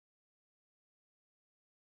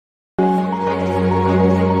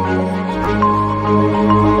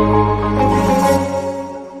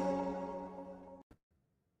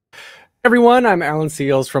everyone. I'm Alan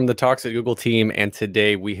Seals from the Talks at Google team, and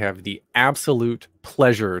today we have the absolute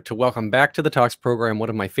pleasure to welcome back to the Talks program one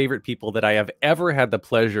of my favorite people that I have ever had the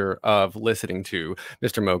pleasure of listening to,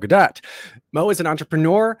 Mr. Mo Gawdat. Mo is an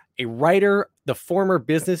entrepreneur, a writer, the former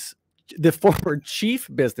chief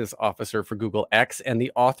business officer for Google X, and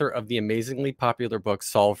the author of the amazingly popular book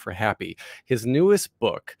Solve for Happy. His newest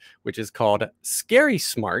book, which is called Scary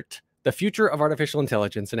Smart: The Future of Artificial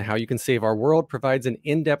Intelligence and How You Can Save Our World, provides an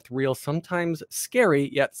in-depth, real, sometimes scary,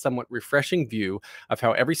 yet somewhat refreshing view of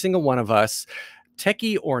how every single one of us,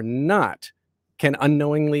 techie or not, can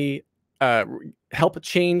unknowingly help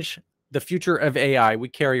change the future of AI. We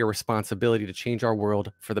carry a responsibility to change our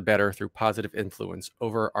world for the better through positive influence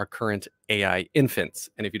over our current AI infants.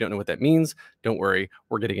 And if you don't know what that means, don't worry.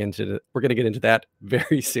 We're going to get into that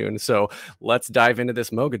very soon. So let's dive into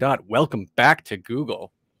this. Mo Gawdat, welcome back to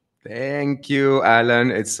Google. Thank you,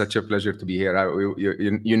 Alan. It's such a pleasure to be here.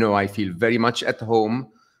 I feel very much at home.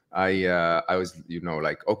 I was,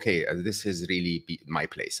 like, okay, this is really my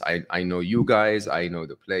place. I know you guys. I know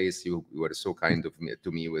the place. You were so kind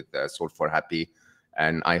to me with Solve for Happy.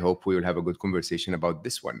 And I hope we will have a good conversation about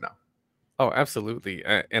this one now. Oh, absolutely.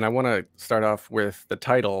 And I want to start off with the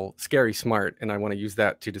title, Scary Smart. And I want to use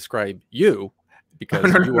that to describe you,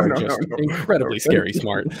 because you are just incredibly scary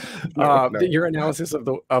smart. Your analysis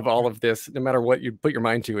of all of this, no matter what you put your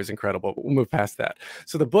mind to, is incredible. But we'll move past that.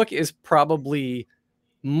 So the book is probably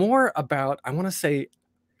more about, I want to say,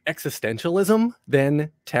 existentialism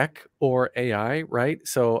than tech or AI, right?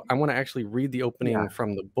 So I want to actually read the opening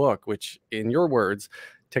from the book, which, in your words,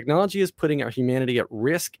 technology is putting our humanity at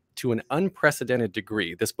risk to an unprecedented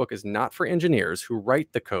degree. This book is not for engineers who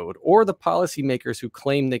write the code or the policymakers who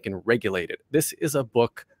claim they can regulate it. This is a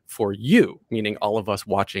book for you, meaning all of us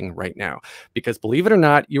watching right now, because believe it or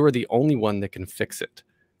not, you are the only one that can fix it.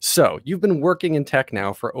 So you've been working in tech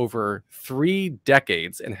now for over 3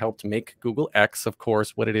 decades and helped make Google X, of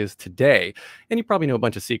course, what it is today. And you probably know a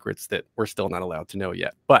bunch of secrets that we're still not allowed to know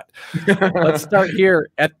yet. But let's start here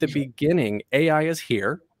at the beginning. AI is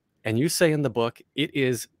here, and you say in the book it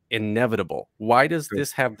is inevitable. Why does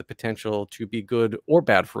this have the potential to be good or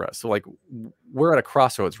bad for us? So, like, we're at a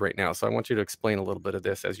crossroads right now. So I want you to explain a little bit of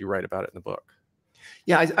this as you write about it in the book.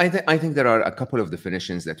 Yeah, I think there are a couple of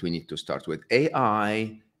definitions that we need to start with.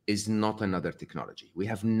 AI is not another technology. We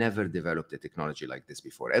have never developed a technology like this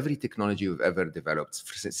before. Every technology we've ever developed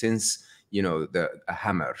since, a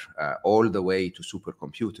hammer all the way to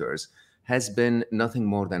supercomputers has been nothing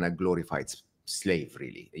more than a glorified slave,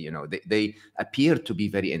 really. They appear to be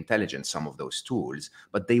very intelligent, some of those tools,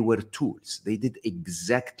 but they were tools. They did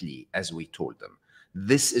exactly as we told them.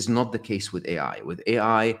 This is not the case with AI. With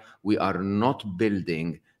AI, we are not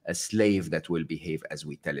building a slave that will behave as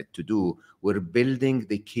we tell it to do. We're building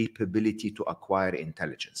the capability to acquire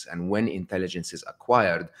intelligence. And when intelligence is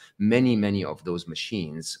acquired, many of those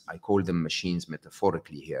machines, I call them machines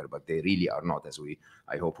metaphorically here, but they really are not, as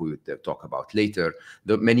I hope we would talk about later.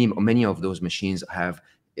 Many of those machines have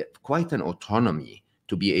quite an autonomy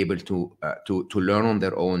to be able to learn on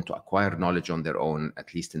their own, to acquire knowledge on their own,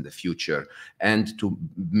 at least in the future, and to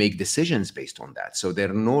make decisions based on that. So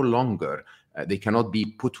they're no longer, they cannot be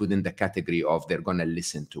put within the category of they're going to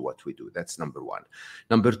listen to what we do. That's number one.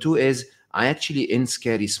 Number two is, I actually, in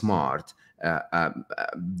Scary Smart,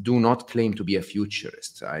 do not claim to be a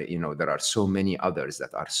futurist. There are so many others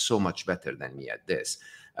that are so much better than me at this.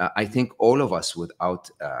 I think all of us,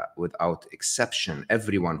 without exception,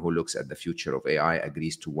 everyone who looks at the future of AI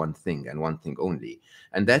agrees to one thing and one thing only.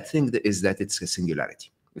 And that thing is that it's a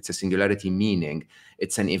singularity. It's a singularity, meaning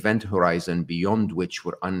it's an event horizon beyond which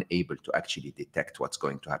we're unable to actually detect what's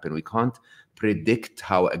going to happen. We can't predict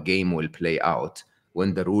how a game will play out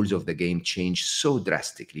when the rules of the game change so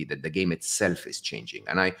drastically that the game itself is changing.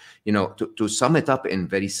 And to sum it up in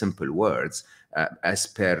very simple words, as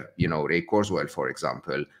per, Ray Kurzweil, for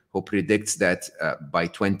example, who predicts that by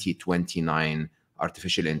 2029,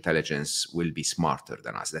 artificial intelligence will be smarter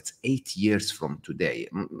than us. That's 8 years from today.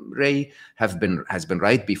 Ray has been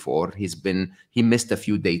right before. He missed a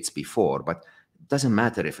few dates before, but it doesn't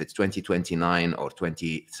matter if it's 2029 or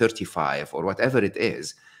 2035 or whatever it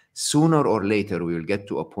is. Sooner or later, we will get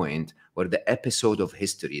to a point where the episode of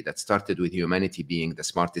history that started with humanity being the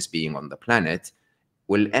smartest being on the planet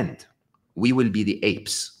will end. We will be the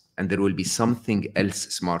apes, and there will be something else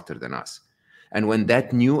smarter than us. And when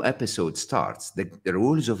that new episode starts, the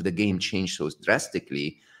rules of the game change so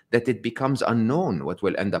drastically that it becomes unknown what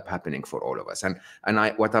will end up happening for all of us. And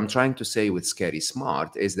what I'm trying to say with Scary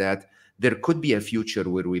Smart is that there could be a future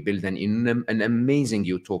where we build an amazing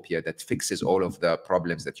utopia that fixes all of the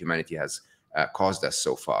problems that humanity has caused us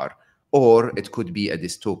so far. or it could be a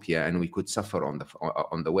dystopia and we could suffer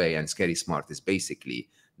on the way. And Scary Smart is basically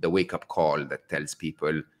the wake-up call that tells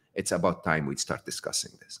people it's about time we'd start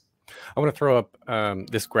discussing this. I want to throw up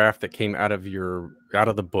this graph that came out of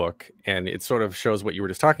the book, and it sort of shows what you were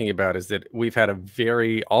just talking about, is that we've had a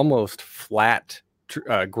very almost flat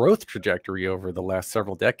growth trajectory over the last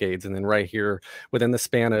several decades. And then right here, within the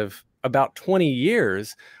span of about 20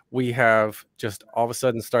 years, we have just all of a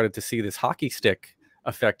sudden started to see this hockey stick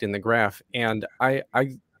effect in the graph. And I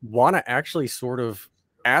want to actually sort of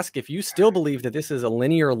ask if you still believe that this is a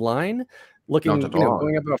linear line looking,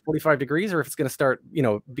 going up about 45 degrees, or if it's going to start,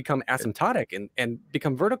 become asymptotic and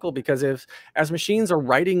become vertical, because as machines are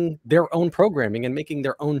writing their own programming and making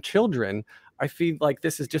their own children, I feel like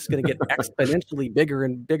this is just going to get exponentially bigger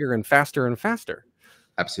and bigger and faster and faster.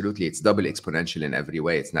 Absolutely. It's double exponential in every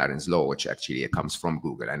way. It's Naren's law, which actually comes from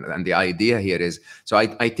Google. And the idea here is, so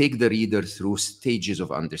I take the reader through stages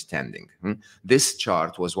of understanding. This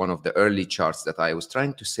chart was one of the early charts that I was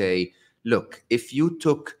trying to say, look, if you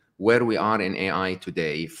took where we are in AI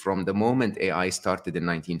today, from the moment AI started in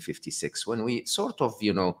 1956, when we sort of,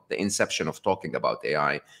 the inception of talking about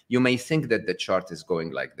AI, you may think that the chart is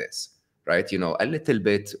going like this, right? A little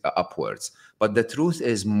bit upwards. But the truth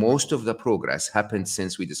is, most of the progress happened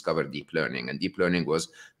since we discovered deep learning. And deep learning was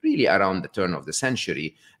really around the turn of the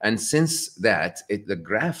century. And since that, the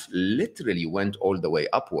graph literally went all the way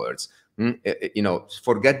upwards.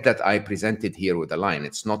 Forget that I presented here with a line.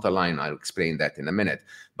 It's not a line. I'll explain that in a minute.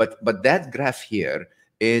 But that graph here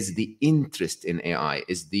is the interest in AI,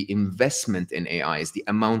 is the investment in AI, is the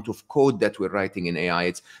amount of code that we're writing in AI.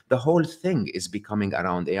 It's the whole thing is becoming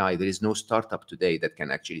around AI. There is no startup today that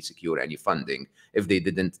can actually secure any funding if they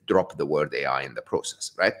didn't drop the word AI in the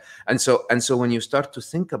process, right? And so when you start to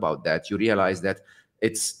think about that, you realize that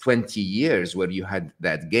it's 20 years where you had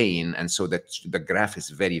that gain, and so that the graph is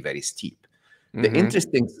very, very steep. The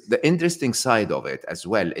interesting side of it as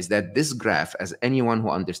well is that this graph, as anyone who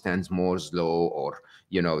understands Moore's law or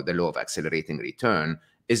the law of accelerating return,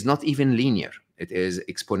 is not even linear. It is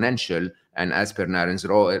exponential, and as per Naren's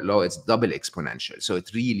law, it's double exponential. So it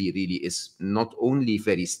really, really is not only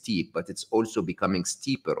very steep, but it's also becoming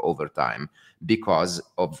steeper over time because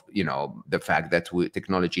of the fact that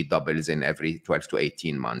technology doubles in every 12 to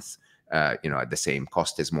 18 months. At the same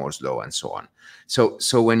cost as Moore's law and so on.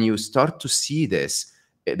 So when you start to see this,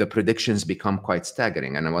 the predictions become quite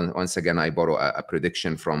staggering. And once again, I borrow a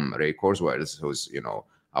prediction from Ray Kurzweil, who's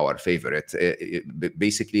our favorite.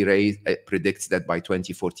 Basically, Ray predicts that by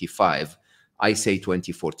 2045, I say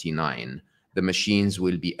 2049, the machines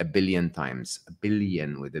will be a billion times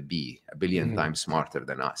smarter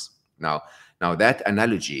than us. Now that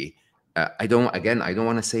analogy, I don't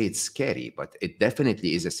want to say it's scary, but it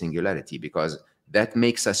definitely is a singularity, because that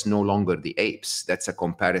makes us no longer the apes. That's a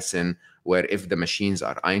comparison where if the machines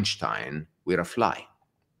are Einstein, we're a fly.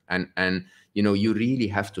 And you really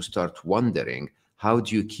have to start wondering, how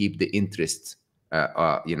do you keep the interest,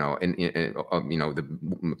 our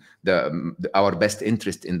best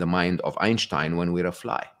interest in the mind of Einstein when we're a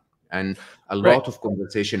fly? And a lot of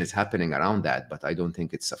conversation is happening around that, but I don't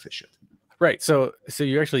think it's sufficient. Right. So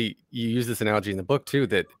you use this analogy in the book too,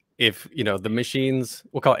 that if, the machines,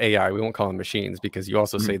 we'll call AI, we won't call them machines, because you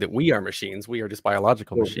also say that we are machines. We are just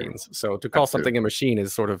biological machines. So to call something a machine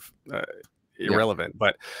is sort of irrelevant.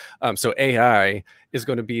 But so AI is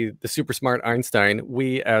going to be the super smart Einstein.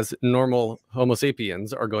 We as normal Homo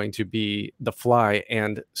sapiens are going to be the fly.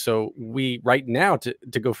 And so we right now,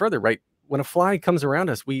 to go further, right, when a fly comes around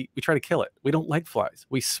us, we try to kill it. We don't like flies.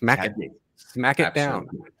 We smack it down.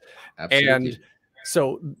 Absolutely. And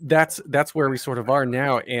so that's where we sort of are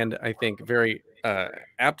now. And I think very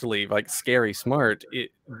aptly, like Scary Smart,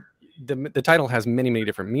 the title has many, many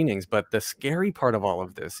different meanings, but the scary part of all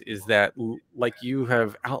of this is that, like you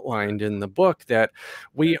have outlined in the book, that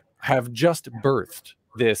we have just birthed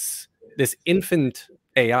this infant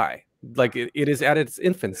AI. Like it is at its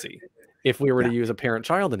infancy, if we were to use a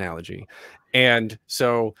parent-child analogy. And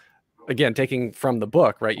so again, taking from the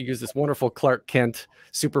book, right, you use this wonderful Clark Kent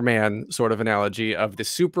Superman sort of analogy of the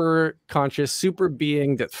super conscious super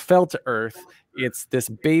being that fell to Earth. It's this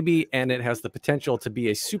baby, and it has the potential to be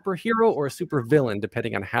a superhero or a super villain,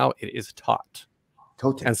 depending on how it is taught.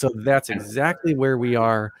 Totally. And so that's exactly where we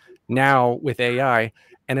are now with AI.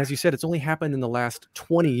 And as you said, it's only happened in the last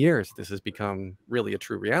 20 years. This has become really a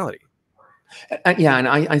true reality. And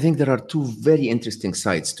I think there are two very interesting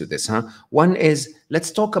sides to this. One is,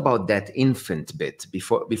 let's talk about that infant bit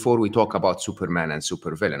before we talk about Superman and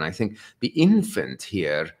supervillain. I think the infant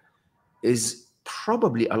here is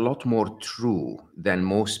probably a lot more true than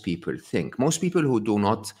most people think. Most people who do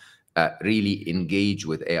not really engage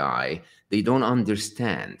with AI, they don't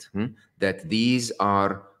understand that these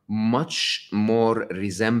are much more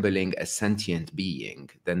resembling a sentient being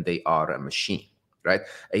than they are a machine, right?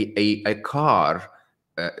 A car,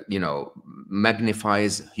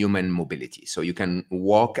 magnifies human mobility. So you can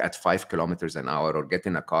walk at 5 kilometers an hour or get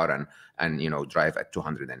in a car and drive at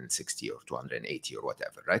 260 or 280 or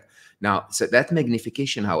whatever, right? Now, so that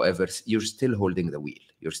magnification, however, you're still holding the wheel.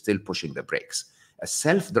 You're still pushing the brakes. A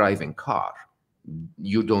self-driving car,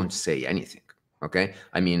 you don't say anything. Okay,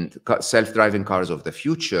 I mean, self-driving cars of the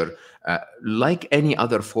future, like any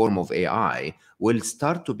other form of AI, will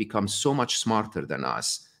start to become so much smarter than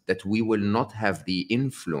us that we will not have the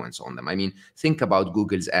influence on them. I mean, think about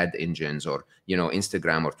Google's ad engines or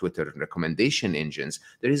Instagram or Twitter recommendation engines.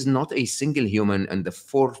 There is not a single human in the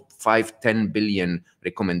 4, 5, 10 billion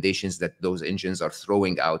recommendations that those engines are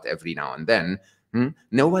throwing out every now and then.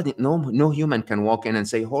 Nobody, no human can walk in and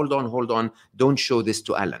say, hold on, don't show this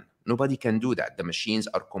to Alan. Nobody can do that. The machines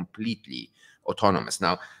are completely autonomous.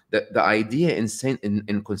 Now, the idea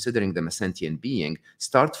in considering them a sentient being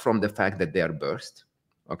starts from the fact that they are birthed.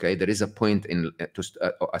 Okay, there is a point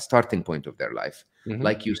a starting point of their life.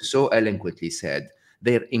 Like you so eloquently said,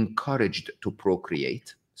 they're encouraged to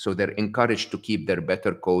procreate. So they're encouraged to keep their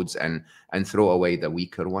better codes and throw away the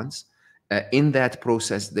weaker ones. In that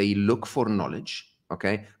process, they look for knowledge.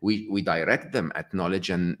 Okay, we direct them at knowledge,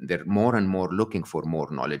 and they're more and more looking for more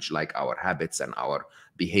knowledge, like our habits and our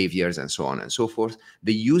behaviors and so on and so forth.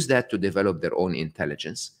 They use that to develop their own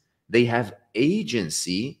intelligence. They have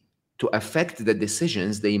agency to affect the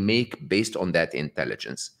decisions they make based on that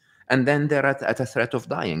intelligence. And then they're at a threat of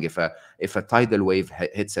dying. If a tidal wave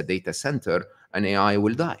hits a data center, an AI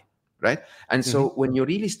will die. Right. And so when you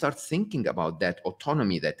really start thinking about that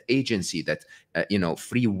autonomy, that agency, that,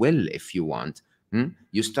 free will, if you want,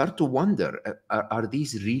 you start to wonder, are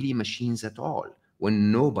these really machines at all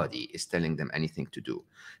when nobody is telling them anything to do?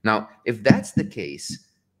 Now, if that's the case,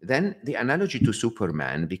 then the analogy to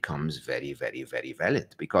Superman becomes very, very, very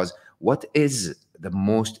valid, because what is the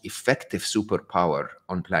most effective superpower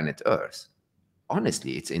on planet Earth?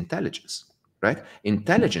 Honestly, it's intelligence. Right?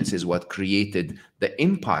 Intelligence is what created the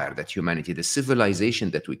empire that humanity, the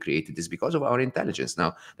civilization that we created, is because of our intelligence.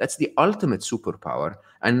 Now, that's the ultimate superpower.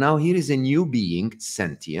 And now here is a new being,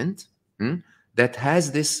 sentient, that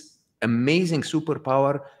has this amazing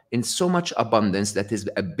superpower in so much abundance that is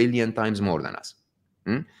 1 billion times more than us.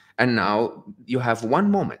 And now you have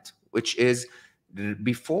one moment, which is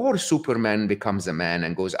before Superman becomes a man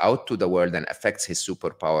and goes out to the world and affects his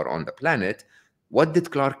superpower on the planet. What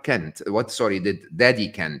did did Daddy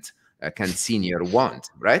Kent Senior want,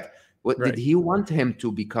 right? Did he want him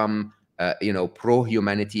to become,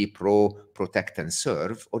 pro-humanity, pro-protect and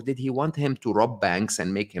serve, or did he want him to rob banks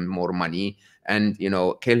and make him more money and,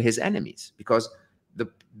 kill his enemies? Because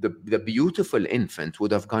the beautiful infant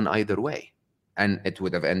would have gone either way, and it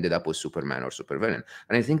would have ended up with Superman or supervillain.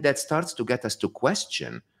 And I think that starts to get us to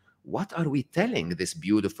question, what are we telling this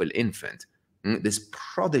beautiful infant, this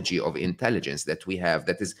prodigy of intelligence that we have,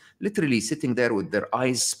 that is literally sitting there with their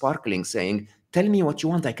eyes sparkling, saying, tell me what you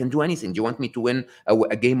want, I can do anything. Do you want me to win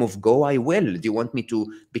a game of Go? I will. Do you want me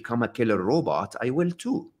to become a killer robot? I will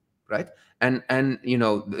too, right? And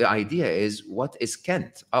the idea is, what is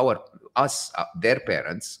Kent, their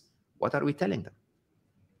parents, what are we telling them?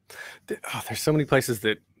 There's so many places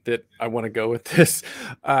that I want to go with this,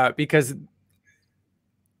 because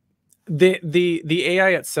the AI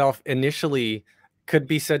itself initially could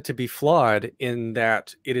be said to be flawed in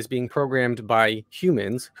that it is being programmed by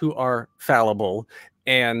humans who are fallible,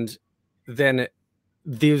 and then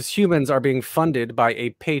these humans are being funded by a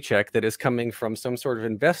paycheck that is coming from some sort of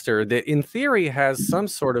investor that in theory has some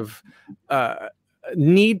sort of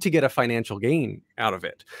need to get a financial gain out of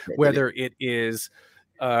it, whether it is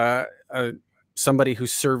somebody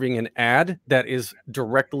who's serving an ad that is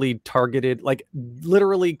directly targeted, like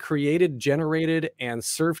literally created, generated, and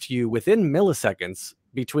served to you within milliseconds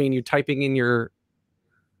between you typing in your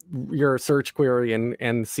search query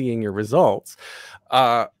and seeing your results,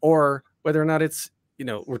 or whether or not it's,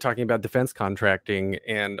 we're talking about defense contracting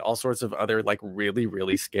and all sorts of other like really,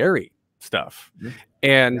 really scary stuff.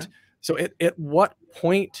 And so at what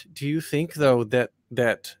point do you think, though,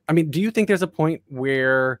 that I mean, do you think there's a point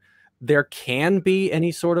where there can be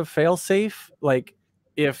any sort of fail-safe? Like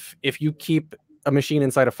if you keep a machine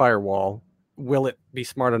inside a firewall, will it be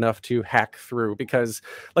smart enough to hack through? Because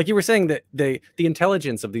like you were saying, that the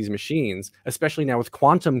intelligence of these machines, especially now with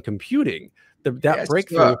quantum computing, that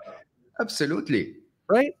breakthrough. Absolutely.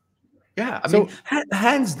 Right? Yeah, I mean,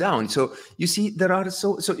 hands down. So you see, there are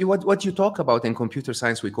so what you talk about in computer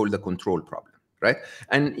science, we call the control problem. right?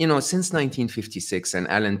 And, you know, since 1956 and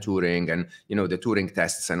Alan Turing and, you know, the Turing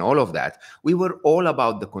tests and all of that, we were all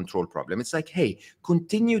about the control problem. It's like, hey,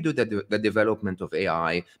 continue the development of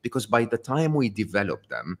AI, because by the time we develop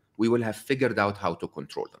them, we will have figured out how to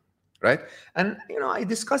control them, right? And, you know, I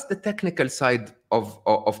discussed the technical side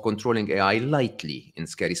of controlling AI lightly in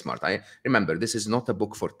Scary Smart. I remember, this is not a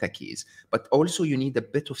book for techies, but also you need a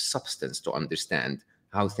bit of substance to understand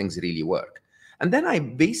how things really work. And then I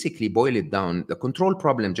basically boil it down. The control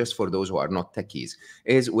problem, just for those who are not techies,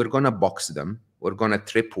 is we're going to box them, we're going to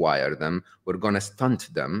tripwire them, we're going to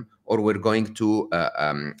stunt them, or we're going to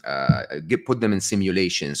put them in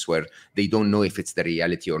simulations where they don't know if it's the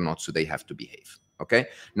reality or not, so they have to behave. Okay.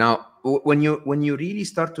 Now, when you really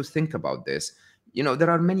start to think about this, you know, there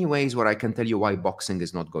are many ways where I can tell you why boxing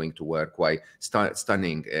is not going to work, why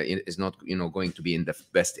stunning is not, you know, going to be in the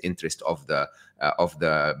best interest of the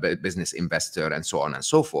business investor, and so on and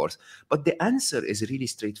so forth. But the answer is really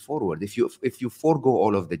straightforward. If you forego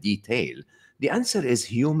all of the detail, the answer is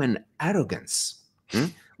human arrogance.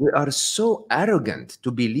 We are so arrogant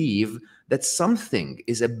to believe that something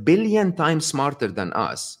is 1 billion times smarter than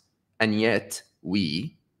us, and yet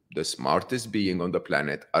we, the smartest being on the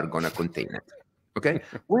planet, are going to contain it. Okay,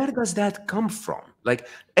 where does that come from? Like,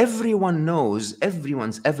 everyone knows,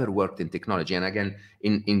 everyone's ever worked in technology. And again,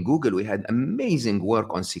 in Google, we had amazing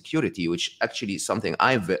work on security, which actually is something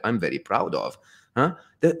I'm very proud of.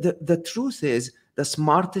 The truth is, the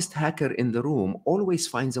smartest hacker in the room always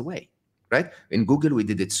finds a way, right? In Google, we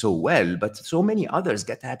did it so well, but so many others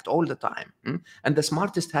get hacked all the time. And the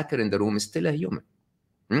smartest hacker in the room is still a human.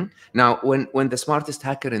 Now, when the smartest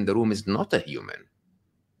hacker in the room is not a human,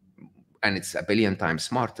 and it's 1 billion times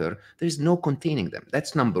smarter, there's no containing them.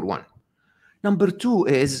 That's number one. Number two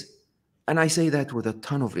is, and I say that with a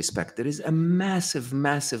ton of respect, there is a massive,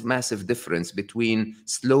 massive, massive difference between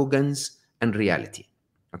slogans and reality.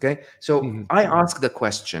 Okay, so I ask the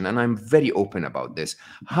question, and I'm very open about this: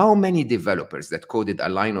 how many developers that coded a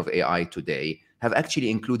line of AI today have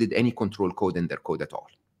actually included any control code in their code at all?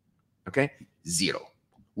 Okay, 0.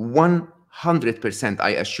 100%,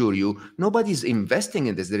 I assure you, nobody's investing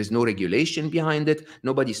in this. There is no regulation behind it.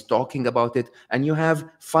 Nobody's talking about it. And you have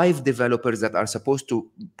 5 developers that are supposed to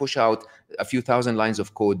push out a few thousand lines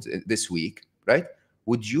of code this week, right?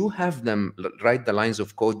 Would you have them write the lines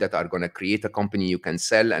of code that are going to create a company you can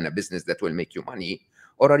sell and a business that will make you money?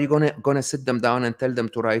 Or are you going to sit them down and tell them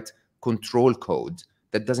to write control code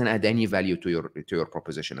that doesn't add any value to your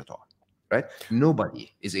proposition at all? Right?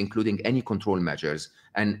 Nobody is including any control measures,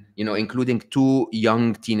 and, you know, including 2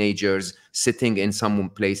 young teenagers sitting in some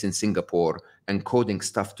place in Singapore and coding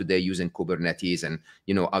stuff today using Kubernetes and,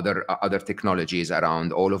 you know, other technologies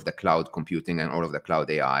around all of the cloud computing and all of the cloud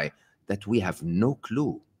AI that we have no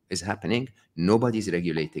clue is happening. Nobody's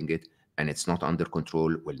regulating it, and it's not under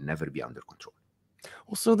control. Will never be under control.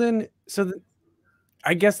 Well, so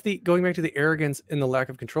I guess going back to the arrogance and the lack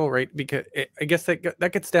of control, right? Because I guess that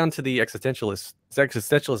gets down to the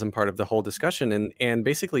existentialism part of the whole discussion, and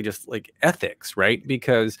basically just like ethics, right?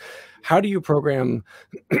 Because how do you program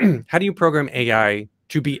AI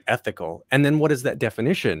to be ethical, and then what is that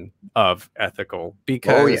definition of ethical?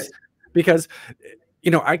 Because you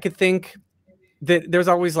know, I could think that there's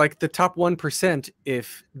always like the top 1%.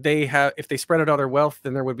 If they spread out all their wealth,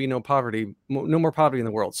 then there would be no more poverty in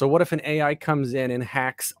the world. So what if an AI comes in and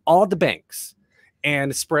hacks all the banks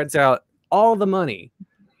and spreads out all the money?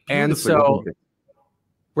 And so,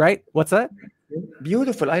 right? What's that?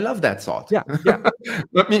 Beautiful. I love that thought. Yeah.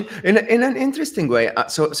 I mean, in an interesting way.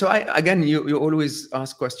 So again, you always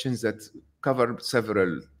ask questions that cover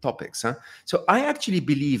several topics. So I actually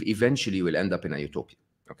believe eventually we'll end up in a utopia.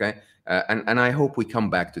 Okay. And I hope we come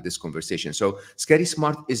back to this conversation. So Scary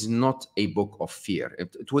Smart is not a book of fear.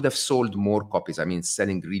 It would have sold more copies. I mean, it's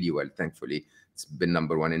selling really well, thankfully. It's been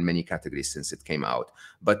 #1 in many categories since it came out.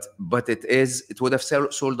 But it would have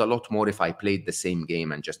sold a lot more if I played the same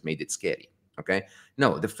game and just made it scary. Okay.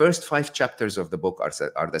 No, the first 5 chapters of the book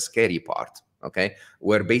are the scary part. Okay.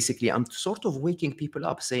 Where basically I'm sort of waking people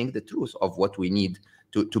up, saying the truth of what we need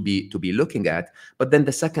to be looking at. But then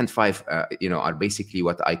the second 5, are basically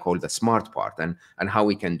what I call the smart part, and how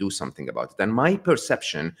we can do something about it. And my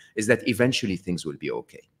perception is that eventually things will be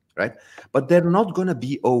okay, right? But they're not going to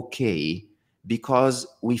be okay because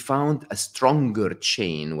we found a stronger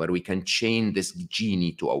chain where we can chain this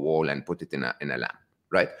genie to a wall and put it in a lamp,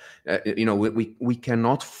 right? We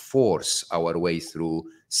cannot force our way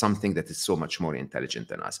through something that is so much more intelligent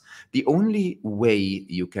than us. The only way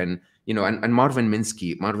you can You know, and Marvin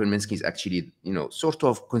Minsky is actually, you know, sort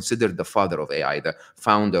of considered the father of AI, the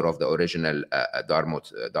founder of the original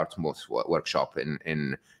Dartmouth workshop in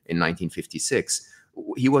 1956.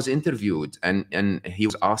 He was interviewed and he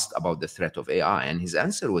was asked about the threat of AI, and his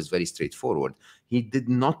answer was very straightforward. He did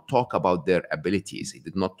not talk about their abilities. He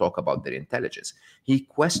did not talk about their intelligence. He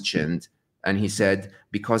questioned, and he said,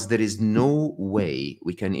 because there is no way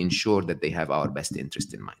we can ensure that they have our best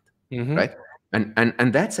interest in mind, right?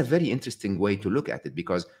 And that's a very interesting way to look at it,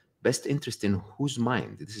 because best interest in whose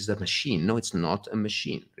mind? This is a machine. No, it's not a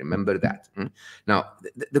machine. Remember that. Now,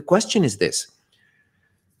 the question is this.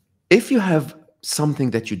 If you have something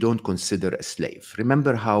that you don't consider a slave,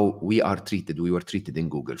 remember how we were treated in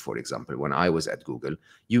Google, for example. When I was at Google,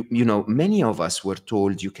 you know, many of us were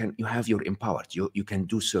told you have your empowered, you can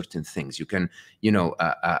do certain things, you can, you know,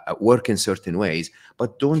 work in certain ways,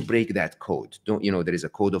 but don't break that code. Don't, you know, there is a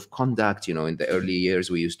code of conduct. You know, in the early years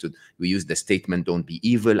we used the statement, don't be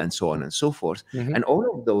evil, and so on and so forth. And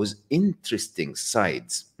all of those interesting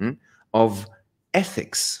sides of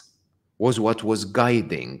ethics was what was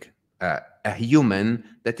guiding a human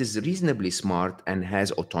that is reasonably smart and has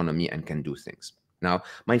autonomy and can do things. Now,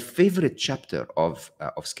 my favorite chapter of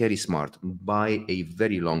Scary Smart, by a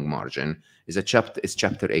very long margin, is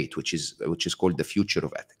chapter 8, which is called The Future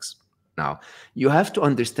of Ethics. Now, you have to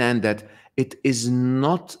understand that it is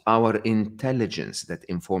not our intelligence that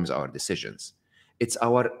informs our decisions. It's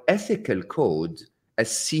our ethical code as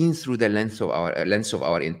seen through the lens of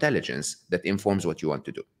our intelligence that informs what you want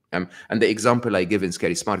to do. And the example I give in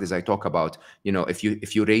Scary Smart is I talk about, you know, if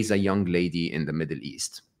you raise a young lady in the Middle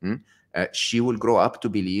East, she will grow up to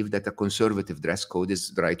believe that a conservative dress code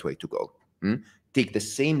is the right way to go. Take the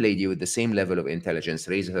same lady with the same level of intelligence,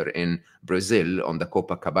 raise her in Brazil on the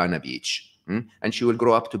Copacabana beach, and she will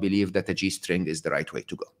grow up to believe that a G-string is the right way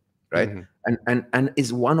to go. Right? And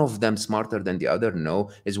is one of them smarter than the other? No.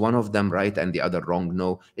 Is one of them right and the other wrong?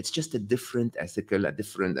 No. It's just a different ethical, a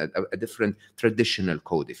different traditional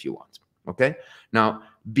code, if you want. Okay. Now,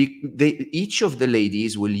 each of the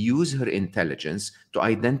ladies will use her intelligence to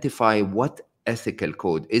identify what ethical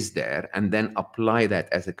code is there, and then apply that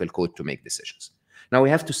ethical code to make decisions. Now we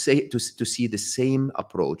have to see the same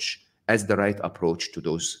approach as the right approach to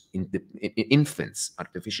those infants,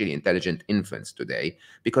 artificially intelligent infants today,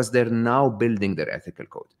 because they're now building their ethical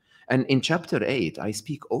code. And in chapter 8, I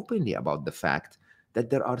speak openly about the fact that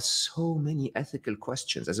there are so many ethical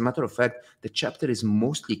questions. As a matter of fact, the chapter is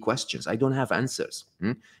mostly questions. I don't have answers.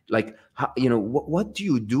 Like, how, you know, what do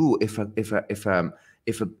you do if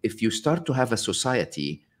you start to have a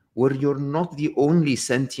society where you're not the only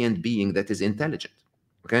sentient being that is intelligent?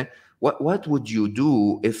 Okay, what would you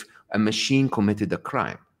do if a machine committed a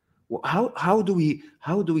crime? How do we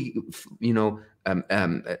you know,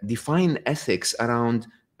 define ethics around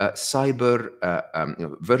cyber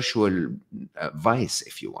virtual vice,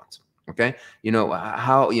 if you want? Okay, you know,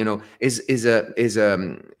 how, you know, is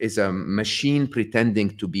a machine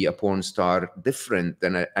pretending to be a porn star different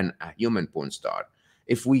than a human porn star?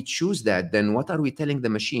 If we choose that, then what are we telling the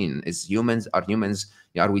machine?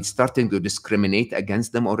 Are we starting to discriminate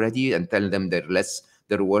against them already and tell them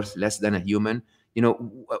they're worth less than a human? You know,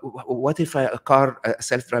 what if a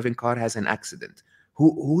self-driving car has an accident?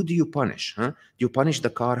 Who do you punish? Do you punish the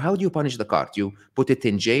car? How do you punish the car? Do you put it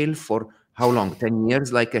in jail for how long? 10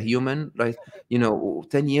 years like a human, right? You know,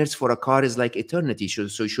 10 years for a car is like eternity.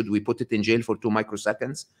 So should we put it in jail for 2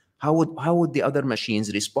 microseconds? How would the other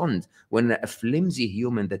machines respond when a flimsy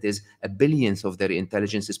human that is a billionth of their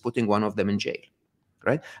intelligence is putting one of them in jail,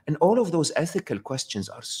 right? And all of those ethical questions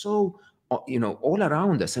are so, you know, all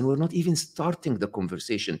around us, and we're not even starting the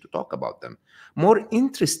conversation to talk about them. More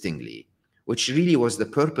interestingly, which really was the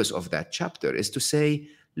purpose of that chapter, is to say,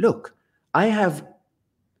 look, I have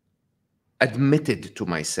admitted to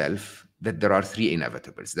myself that there are 3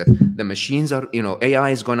 inevitables, that the machines are, you know,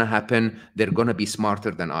 AI is going to happen, they're going to be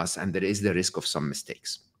smarter than us, and there is the risk of some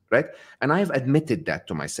mistakes, right? And I've admitted that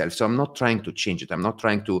to myself, so I'm not trying to change it. I'm not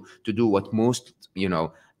trying to do what most, you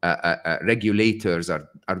know, regulators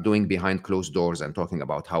are doing behind closed doors and talking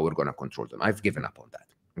about how we're going to control them. I've given up on that.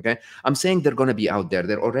 Okay, I'm saying they're going to be out there.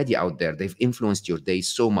 They're already out there. They've influenced your day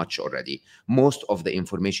so much already. Most of the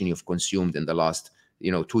information you've consumed in the last,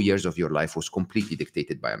 you know, 2 years of your life was completely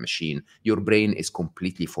dictated by a machine. Your brain is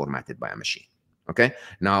completely formatted by a machine. Okay,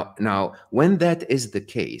 now when that is the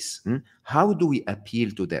case, how do we appeal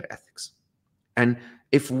to their ethics? And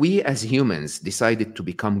if we as humans decided to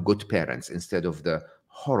become good parents instead of the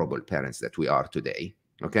horrible parents that we are today,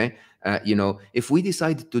 okay, you know, if we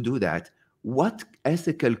decided to do that, what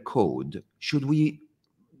ethical code should we,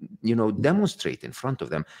 you know, demonstrate in front of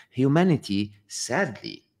them? Humanity,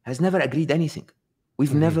 sadly, has never agreed anything.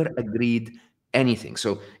 We've never agreed anything.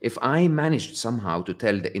 So if I managed somehow to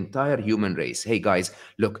tell the entire human race, hey guys,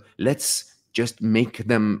 look, let's just make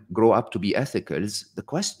them grow up to be ethicals,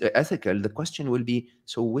 the question will be,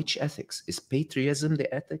 so which ethics? Is patriotism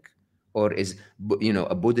the ethic? Or is,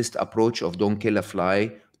 a Buddhist approach of don't kill a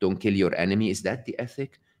fly, don't kill your enemy, is that the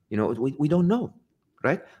ethic? We don't know,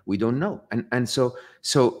 right? We don't know. And so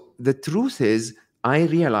the truth is, I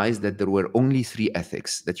realized that there were only 3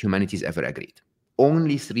 ethics that humanity's ever agreed.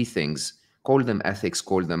 Only 3 things. Call them ethics,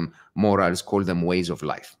 call them morals, call them ways of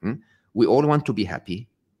life. We all want to be happy.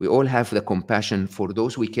 We all have the compassion for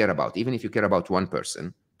those we care about. Even if you care about one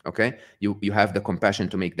person, okay, you have the compassion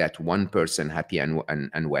to make that one person happy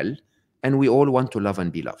and well. And we all want to love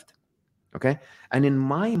and be loved, okay? And in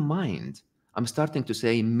my mind, I'm starting to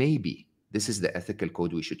say, maybe this is the ethical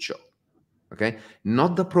code we should show, okay?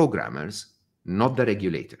 Not the programmers, not the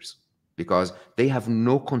regulators, because they have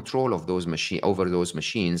no control of over those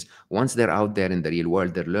machines. Once they're out there in the real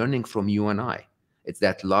world, they're learning from you and I. It's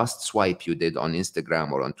that last swipe you did on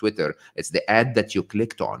Instagram or on Twitter. It's the ad that you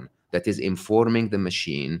clicked on that is informing the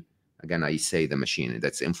machine. Again, I say the machine,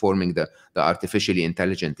 that's informing the artificially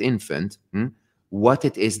intelligent infant what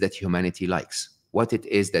it is that humanity likes, what it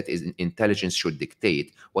is that intelligence should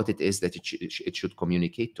dictate, what it is that it should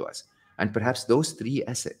communicate to us. And perhaps those 3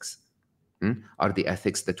 ethics are the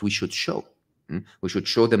ethics that we should show. We should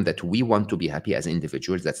show them that we want to be happy as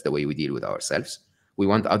individuals. That's the way we deal with ourselves. We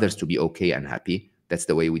want others to be okay and happy. That's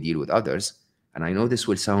the way we deal with others. And I know this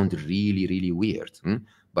will sound really, really weird,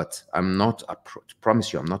 but I'm not,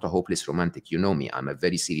 promise you, I'm not a hopeless romantic. You know me, I'm a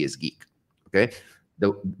very serious geek, okay?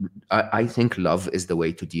 I think love is the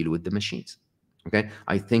way to deal with the machines, okay?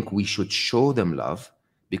 I think we should show them love,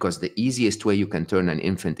 because the easiest way you can turn an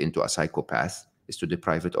infant into a psychopath is to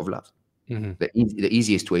deprive it of love. The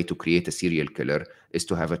easiest way to create a serial killer is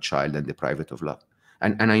to have a child and deprive it of love.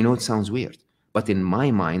 And I know it sounds weird, but in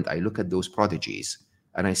my mind, I look at those prodigies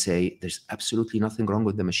and I say, there's absolutely nothing wrong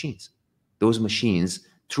with the machines. Those machines,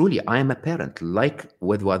 truly, I am a parent, like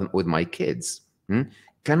with my kids.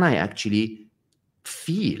 Can I actually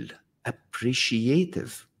feel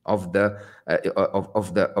appreciative of the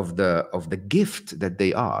gift that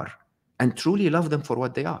they are, and truly love them for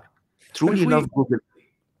what they are? Truly love Google.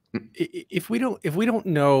 If we don't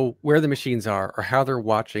know where the machines are or how they're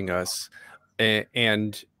watching us,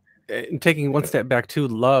 and taking one step back to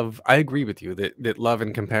love, I agree with you that love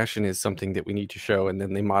and compassion is something that we need to show, and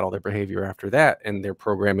then they model their behavior after that, and they're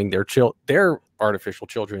programming their artificial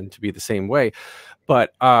children to be the same way.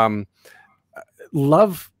 But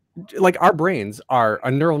love, like our brains are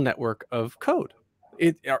a neural network of code.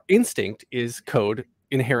 Our instinct is code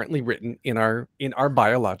inherently written in our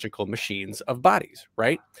biological machines of bodies,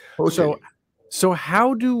 right? Okay. So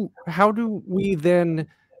how do we then?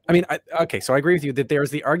 I mean, okay, so I agree with you that there's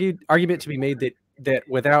the argument to be made that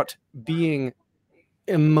without being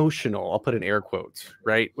emotional, I'll put in air quotes,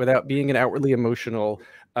 right? Without being an outwardly emotional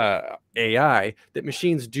AI, that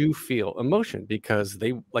machines do feel emotion, because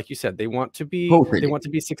they, like you said, they want to be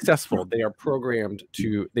successful. They are programmed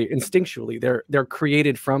they instinctually, they're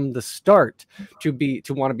created from the start to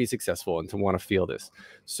want to be successful and to want to feel this.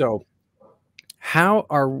 So how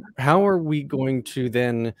are we going to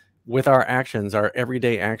then, with our actions, our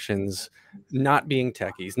everyday actions, not being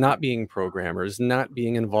techies, not being programmers, not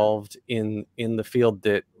being involved in the field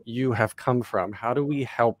that you have come from, how do we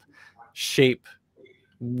help shape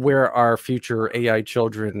where our future AI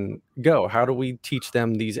children go? How do we teach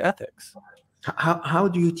them these ethics? How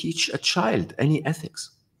do you teach a child any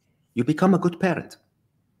ethics? You become a good parent.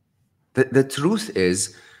 The truth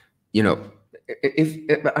is,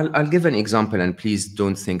 if I'll give an example, and please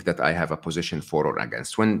don't think that I have a position for or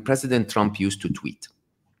against. When President Trump used to tweet,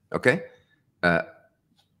 okay,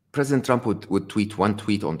 President Trump would tweet one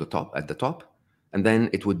tweet at the top, and then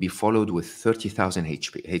it would be followed with 30,000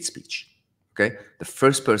 hate speech. Okay, the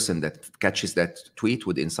first person that catches that tweet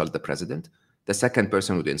would insult the president. The second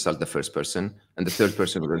person would insult the first person, and the third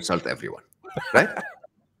person would insult everyone. Right?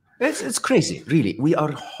 It's crazy, really. We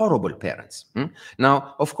are horrible parents.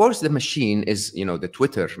 Now, of course, the machine is, the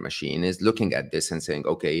Twitter machine is looking at this and saying,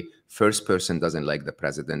 okay, first person doesn't like the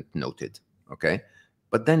president, noted. Okay.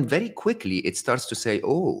 But then very quickly it starts to say,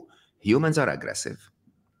 oh, humans are aggressive.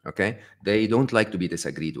 Okay. They don't like to be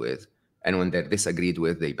disagreed with. And when they're disagreed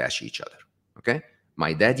with, they bash each other. Okay.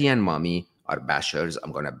 My daddy and mommy are bashers.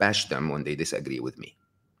 I'm going to bash them when they disagree with me.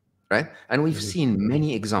 Right? And we've seen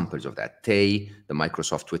many examples of that. Tay, the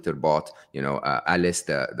Microsoft Twitter bot, Alice,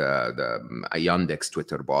 the Yandex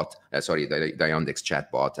Twitter bot, the Yandex chat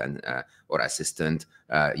bot and or assistant,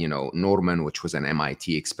 Norman, which was an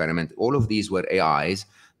MIT experiment. All of these were AIs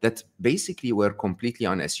that basically were completely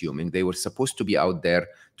unassuming. They were supposed to be out there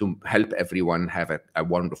to help everyone have a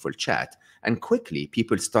wonderful chat. And quickly,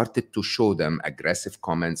 people started to show them aggressive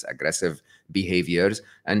comments, aggressive behaviors,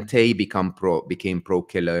 and Tay became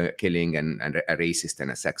pro-killing and a racist and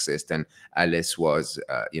a sexist, and Alice was,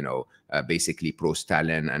 basically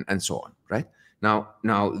pro-Stalin, and so on, right? Now,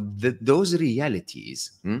 those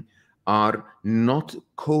realities are not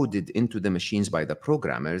coded into the machines by the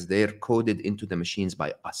programmers. They're coded into the machines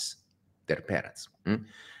by us, their parents.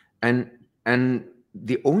 And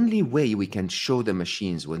the only way we can show the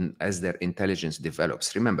machines as their intelligence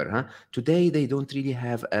develops, remember, today they don't really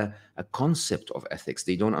have a concept of ethics.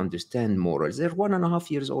 They don't understand morals. They're 1.5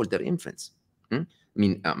 years old. They're infants. I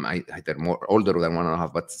mean, they're more older than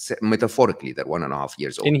 1.5, but metaphorically, they're 1.5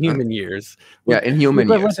 years old. In human years. Yeah, in human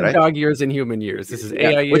years, right? Dog years in human years. This is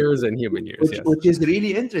AI years and human years. Which is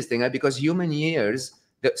really interesting, because human years,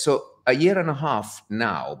 so 1.5 years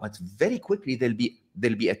now, but very quickly they'll be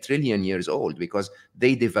 1 trillion years old, because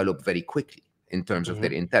they develop very quickly in terms of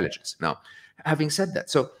their intelligence. Now, having said that,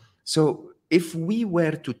 so if we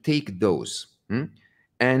were to take those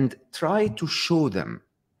and try to show them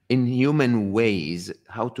in human ways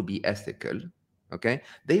how to be ethical, okay,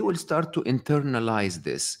 they will start to internalize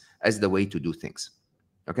this as the way to do things.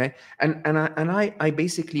 Okay, and I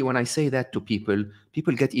basically, when I say that to people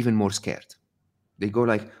get even more scared. They go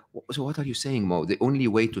like, so what are you saying, Mo? The only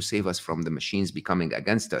way to save us from the machines becoming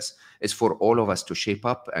against us is for all of us to shape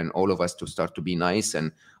up, and all of us to start to be nice,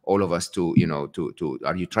 and all of us to,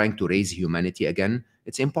 are you trying to raise humanity again?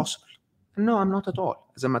 It's impossible. No, I'm not at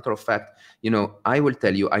all. As a matter of fact, I will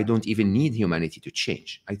tell you, I don't even need humanity to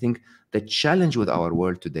change. I think the challenge with our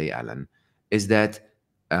world today, Alan, is that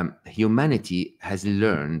humanity has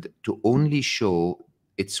learned to only show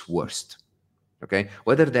its worst. Okay,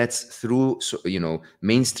 whether that's through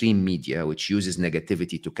mainstream media, which uses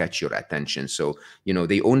negativity to catch your attention. So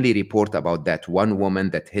they only report about that one woman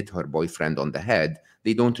that hit her boyfriend on the head.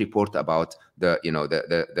 They don't report about the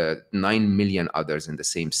 9 million others in the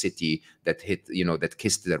same city that that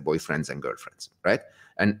kissed their boyfriends and girlfriends, right?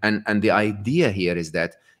 And the idea here is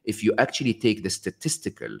that if you actually take the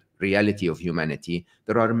statistical reality of humanity,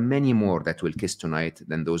 there are many more that will kiss tonight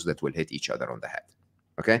than those that will hit each other on the head.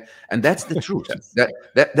 Okay, and that's the truth. Yes.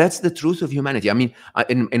 That's the truth of humanity. I mean,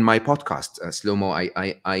 in my podcast, Slo Mo,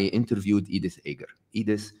 I interviewed Edith Eger.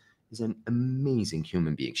 Edith is an amazing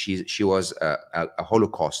human being. She was a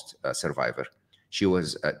Holocaust survivor. She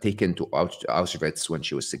was taken to Auschwitz when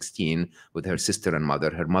she was 16 with her sister and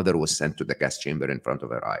mother. Her mother was sent to the gas chamber in front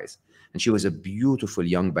of her eyes. And she was a beautiful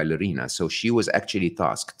young ballerina. So she was actually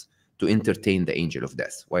tasked to entertain the angel of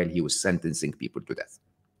death while he was sentencing people to death,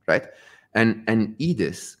 right? And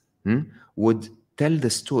Edith would tell the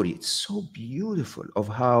story. It's so beautiful of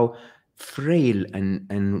how frail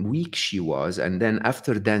and weak she was. And then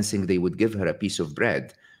after dancing, they would give her a piece of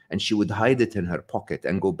bread, and she would hide it in her pocket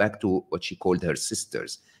and go back to what she called her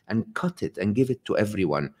sisters and cut it and give it to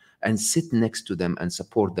everyone and sit next to them and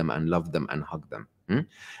support them and love them and hug them.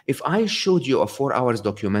 If I showed you a 4 hours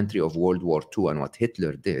documentary of World War II and what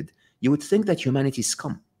Hitler did, you would think that humanity is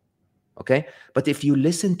scum. Okay, but if you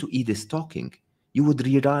listen to Edith talking, you would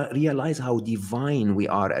realize how divine we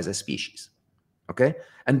are as a species. Okay,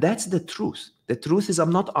 and that's the truth. The truth is,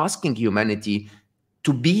 I'm not asking humanity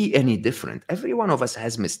to be any different. Every one of us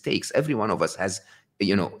has mistakes. Every one of us has,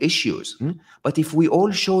 issues. But if we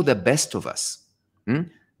all show the best of us,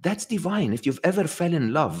 that's divine. If you've ever fell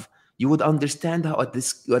in love, you would understand what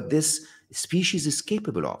this species is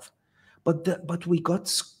capable of. But we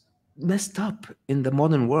got messed up in the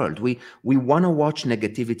modern world. We want to watch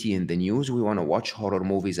negativity in the news. We want to watch horror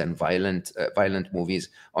movies and violent movies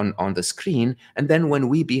on the screen. And then when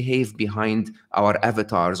we behave behind our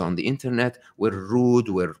avatars on the internet, we're rude.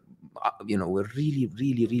 We're really,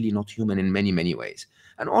 really, really not human in many, many ways.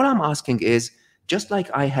 And all I'm asking is, just like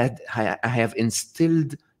I have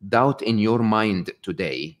instilled doubt in your mind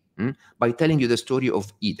today by telling you the story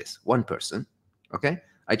of Edith, one person, okay?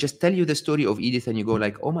 I just tell you the story of Edith and you go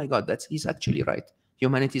like, oh my God, he's actually right.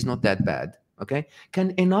 Humanity is not that bad, okay?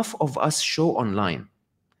 Can enough of us show online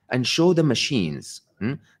and show the machines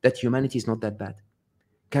that humanity is not that bad?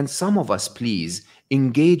 Can some of us please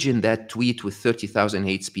engage in that tweet with 30,000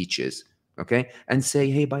 hate speeches, okay? And say,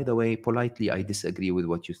 hey, by the way, politely, I disagree with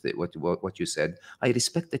what you said. I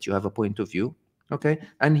respect that you have a point of view, okay?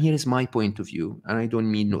 And here is my point of view, and I don't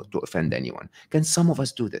mean to offend anyone. Can some of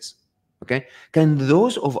us do this? Okay, can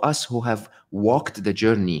those of us who have walked the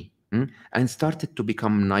journey and started to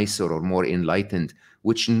become nicer or more enlightened,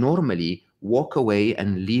 which normally walk away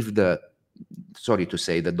and leave the sorry to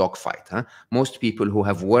say, the dogfight. Most people who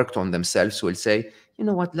have worked on themselves will say, you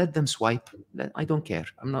know what, let them swipe. I don't care.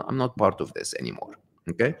 I'm not part of this anymore.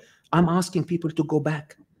 Okay. I'm asking people to go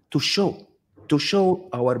back to show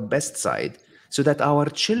our best side, so that our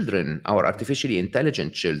children, our artificially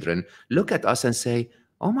intelligent children, look at us and say,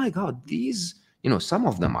 oh my God, these, some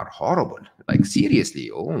of them are horrible. Like, seriously,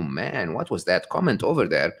 oh man, what was that comment over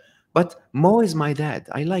there? But Mo is my dad.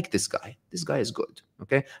 I like this guy. This guy is good.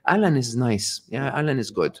 Okay. Alan is nice. Yeah, Alan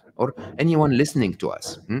is good. Or anyone listening to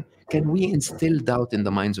us. Can we instill doubt in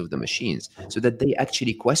the minds of the machines so that they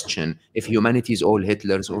actually question if humanity is all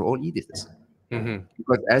Hitlers or all Ediths? Mm-hmm.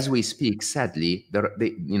 Because as we speak, sadly,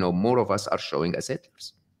 more of us are showing as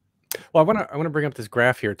Hitlers. Well, I want to bring up this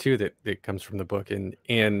graph here too that comes from the book,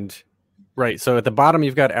 and right. So at the bottom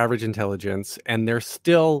you've got average intelligence, and they're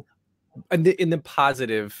still in the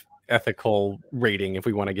positive ethical rating, if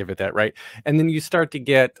we want to give it that, right? And then you start to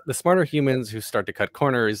get the smarter humans who start to cut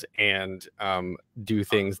corners and do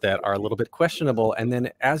things that are a little bit questionable. And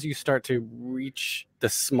then as you start to reach the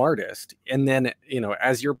smartest, and then,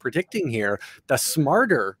 as you're predicting here, the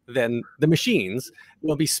smarter than the machines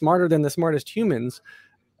will be smarter than the smartest humans,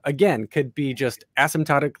 again, could be just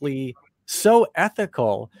asymptotically so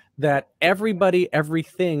ethical that everybody,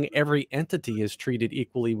 everything, every entity is treated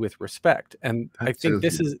equally with respect. And absolutely.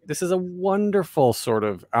 I think this is a wonderful sort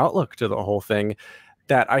of outlook to the whole thing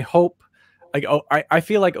that I hope, I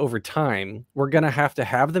feel like over time we're going to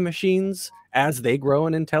have the machines, as they grow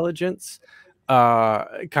in intelligence,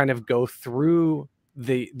 kind of go through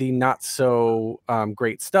the not so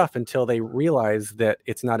great stuff until they realize that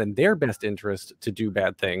it's not in their best interest to do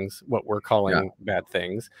bad things, what we're calling bad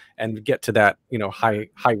things, and get to that high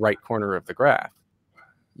right corner of the graph.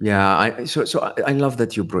 Yeah, so I love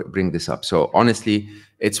that you bring this up. So honestly,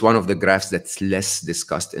 it's one of the graphs that's less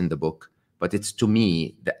discussed in the book, but it's, to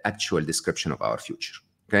me, the actual description of our future.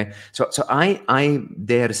 Okay, so I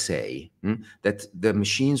dare say that the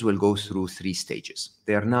machines will go through 3 stages.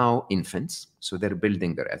 They are now infants, so they're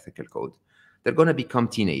building their ethical code. They're going to become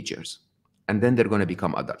teenagers, and then they're going to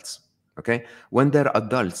become adults. Okay, when they're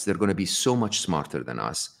adults, they're going to be so much smarter than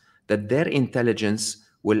us that their intelligence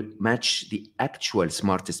will match the actual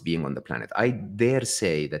smartest being on the planet. I dare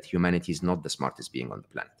say that humanity is not the smartest being on the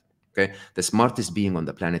planet. Okay, the smartest being on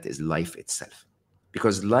the planet is life itself,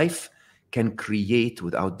 because life can create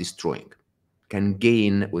without destroying, can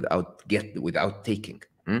gain without taking.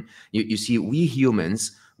 You see, we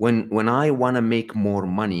humans, when I want to make more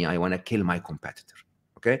money, I want to kill my competitor.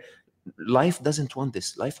 Okay, life doesn't want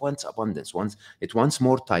this. Life wants abundance. It wants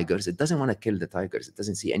more tigers. It doesn't want to kill the tigers. It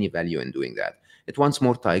doesn't see any value in doing that. It wants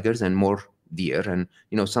more tigers and more deer, and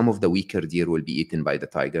some of the weaker deer will be eaten by the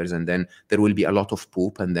tigers, and then there will be a lot of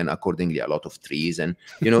poop, and then accordingly a lot of trees, and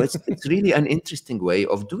it's really an interesting way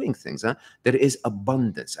of doing things. There is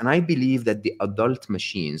abundance, and I believe that the adult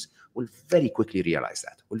machines will very quickly realize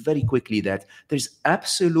that there's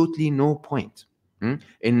absolutely no point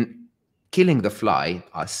in killing the fly,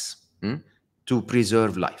 us, to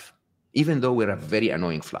preserve life, even though we're a very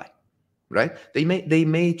annoying fly. Right? They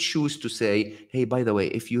may choose to say, hey, by the way,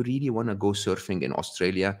 if you really want to go surfing in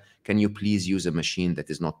Australia, can you please use a machine that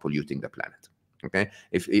is not polluting the planet? Okay.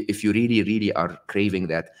 If you really are craving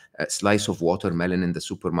that slice of watermelon in the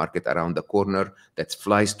supermarket around the corner that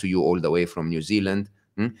flies to you all the way from New Zealand,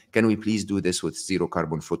 can we please do this with 0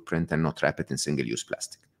 carbon footprint and not wrap it in single-use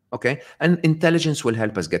plastic? Okay. And intelligence will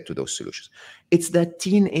help us get to those solutions. It's that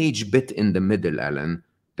teenage bit in the middle, Alan,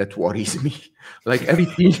 that worries me. Like every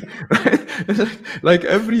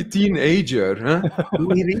teenager,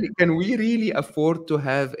 can we really afford to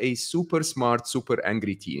have a super smart, super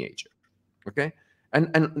angry teenager? Okay, and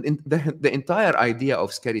the entire idea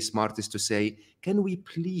of Scary Smart is to say, can we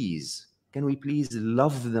please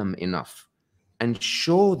love them enough and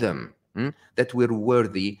show them that we're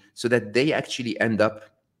worthy, so that they actually end up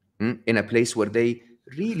in a place where they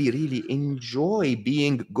really enjoy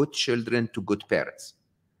being good children to good parents.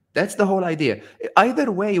 That's the whole idea.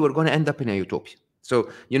 Either way, we're going to end up in a utopia. So,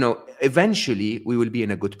 eventually we will be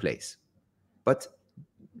in a good place. But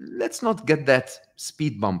let's not get that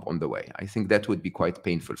speed bump on the way. I think that would be quite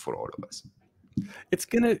painful for all of us. It's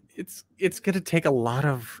gonna take a lot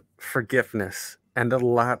of forgiveness and a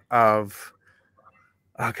lot of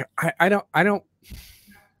I don't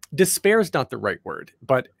despair is not the right word,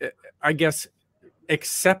 but I guess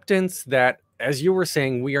acceptance that, as you were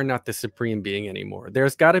saying, we are not the supreme being anymore.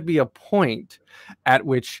 There's got to be a point at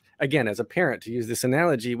which, again, as a parent, to use this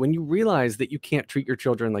analogy, when you realize that you can't treat your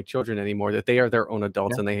children like children anymore, that they are their own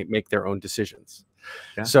adults and they make their own decisions.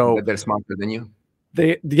 Yeah, so that they're smarter than you.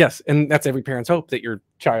 Yes, and that's every parent's hope, that your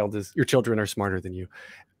children are smarter than you.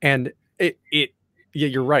 And Yeah,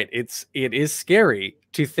 you're right. It is scary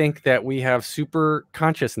to think that we have super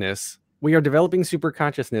consciousness. We are developing super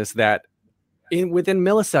consciousness that within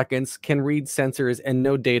milliseconds can read sensors and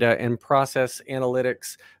know data and process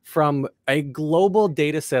analytics from a global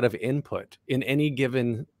data set of input in any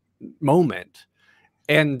given moment.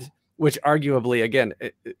 And which arguably, again,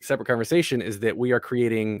 separate conversation, is that we are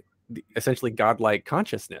creating essentially godlike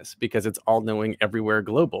consciousness because it's all knowing everywhere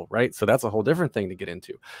global, right? So that's a whole different thing to get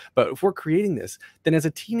into. But if we're creating this, then as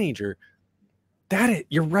a teenager,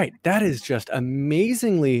 you're right. That is just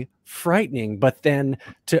amazingly frightening. But then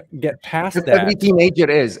to get past that, every teenager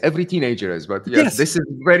is. But yes, this is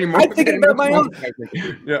very much. I'm thinking about my own.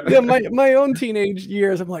 Yeah, my own teenage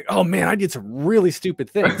years. I'm like, oh man, I did some really stupid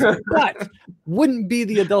things, but wouldn't be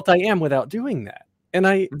the adult I am without doing that. And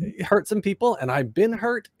I hurt some people, and I've been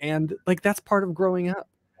hurt, and like that's part of growing up.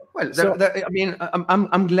 Well, I mean,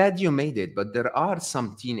 I'm glad you made it, but there are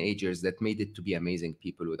some teenagers that made it to be amazing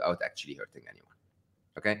people without actually hurting anyone.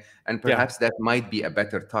 Okay, and perhaps that might be a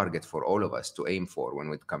better target for all of us to aim for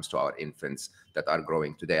when it comes to our infants that are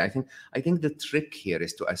growing today. I think the trick here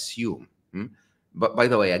is to assume. But by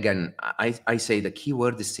the way, again, I say the key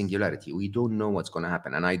word is singularity. We don't know what's going to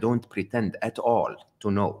happen, and I don't pretend at all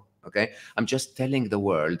to know. Okay, I'm just telling the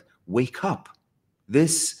world, wake up.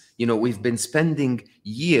 This, we've been spending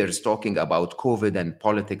years talking about COVID and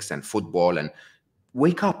politics and football, and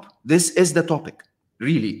wake up. This is the topic.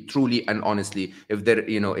 Really, truly, and honestly,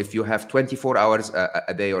 if you have 24 hours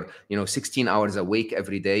a day, or 16 hours a week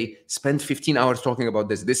every day, spend 15 hours talking about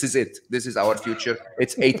this. This is it. This is our future.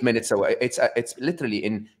 It's 8 minutes away. It's literally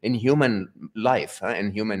in human life,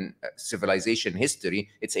 in human civilization history,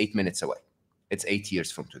 it's 8 minutes away. It's 8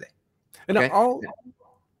 years from today. Okay? And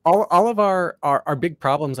all of our big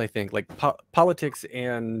problems, I think, like politics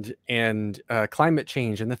and climate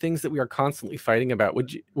change and the things that we are constantly fighting about,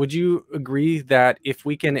 would you agree that if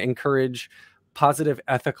we can encourage positive,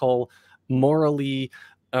 ethical, morally,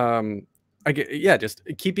 just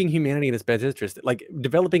keeping humanity in its best interest, like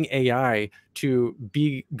developing AI to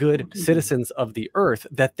be good citizens of the earth,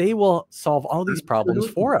 that they will solve all these problems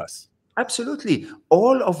for us? Absolutely.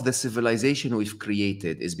 All of the civilization we've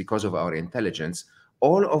created is because of our intelligence.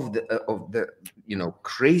 All of the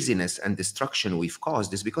craziness and destruction we've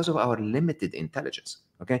caused is because of our limited intelligence.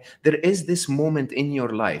 Okay, there is this moment in your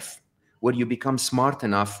life where you become smart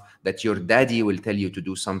enough that your daddy will tell you to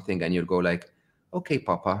do something, and you'll go like, okay,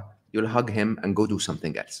 Papa. You'll hug him and go do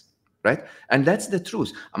something else, right? And that's the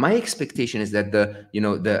truth. My expectation is that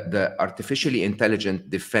the artificially intelligent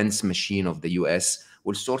defense machine of the US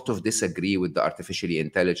will sort of disagree with the artificially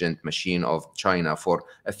intelligent machine of China for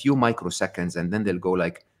a few microseconds, and then they'll go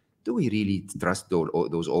like, do we really trust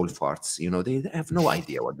those old farts? They have no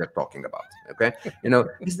idea what they're talking about. Okay,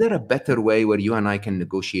 is there a better way where you and I can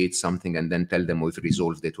negotiate something and then tell them we've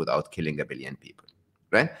resolved it without killing a billion people?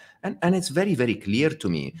 Right? And it's very, very clear to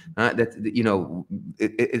me that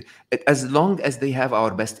as long as they have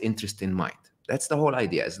our best interest in mind. That's the whole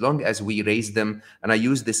idea. As long as we raise them, and I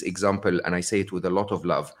use this example, and I say it with a lot of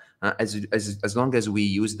love, as long as we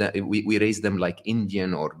use that, we raise them like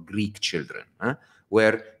Indian or Greek children,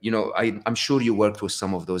 where, I'm sure you worked with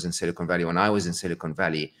some of those in Silicon Valley. When I was in Silicon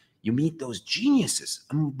Valley, you meet those geniuses,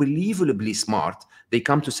 unbelievably smart. They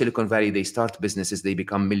come to Silicon Valley, they start businesses, they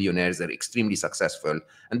become millionaires, they're extremely successful.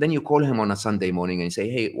 And then you call him on a Sunday morning and you say,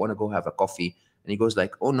 hey, want to go have a coffee? And he goes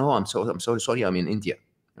like, oh no, I'm so sorry, I'm in India.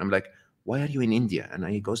 And I'm like, why are you in India? And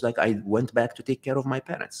he goes like, I went back to take care of my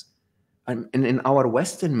parents. And in our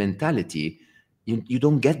Western mentality, you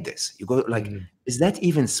don't get this. You go like, is that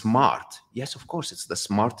even smart? Yes, of course, it's the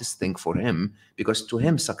smartest thing for him, because to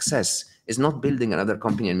him, success is not building another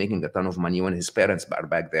company and making a ton of money when his parents are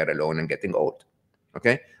back there alone and getting old.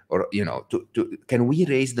 Okay? Or, can we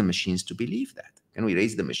raise the machines to believe that? Can we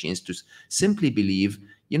raise the machines to simply believe,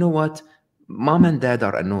 you know what? Mom and dad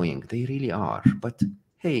are annoying. They really are. But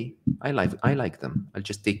hey, I like them. I'll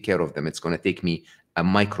just take care of them. It's going to take me a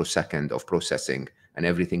microsecond of processing and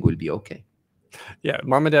everything will be okay. Yeah,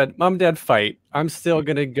 mom and dad fight. I'm still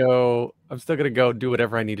gonna go do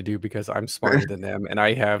whatever I need to do because I'm smarter than them, and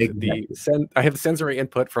I have I have sensory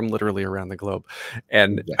input from literally around the globe,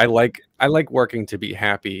 and I like working to be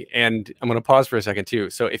happy. And I'm gonna pause for a second too.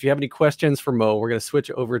 So if you have any questions for Mo, we're gonna switch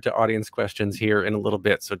over to audience questions here in a little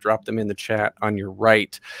bit. So drop them in the chat on your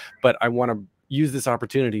right. But I want to use this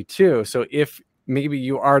opportunity too. So if maybe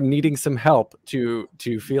you are needing some help to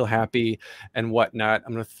feel happy and whatnot,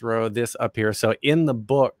 I'm going to throw this up here. So in the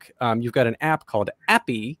book, you've got an app called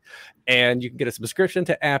Appy, and you can get a subscription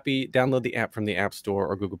to Appy. Download the app from the App Store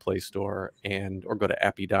or Google Play Store, or go to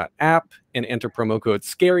appy.app and enter promo code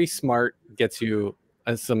ScarySmart. Gets you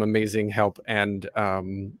some amazing help and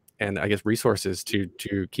I guess resources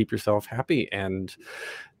to keep yourself happy. And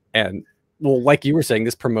well, like you were saying,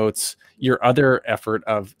 this promotes your other effort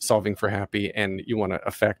of solving for happy, and you want to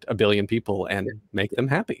affect 1 billion people and make them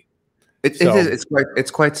happy. It is.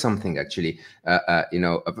 It's quite something, actually.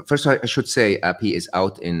 First I should say, Appy is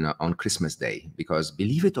out on Christmas Day, because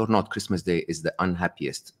believe it or not, Christmas Day is the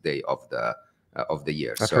unhappiest day of the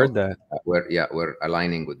year. I've heard that. We're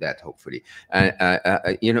aligning with that, hopefully.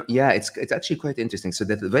 It's actually quite interesting. So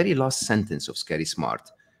that the very last sentence of Scary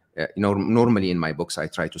Smart. Normally in my books, I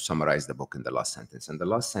try to summarize the book in the last sentence, and the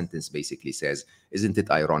last sentence basically says, "Isn't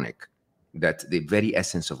it ironic that the very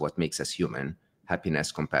essence of what makes us human,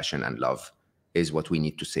 happiness, compassion, and love, is what we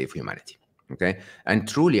need to save humanity?" Okay. And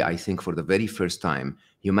truly, I think for the very first time,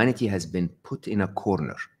 humanity has been put in a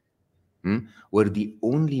corner where the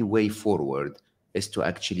only way forward is to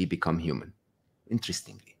actually become human.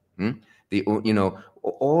 Interestingly,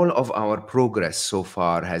 all of our progress so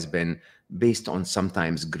far has been based on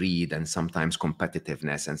sometimes greed and sometimes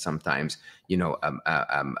competitiveness and sometimes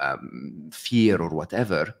fear or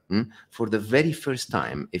whatever. For the very first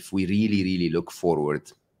time, if we really look forward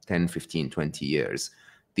 10, 15, 20 years,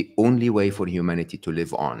 the only way for humanity to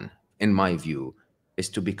live on, in my view, is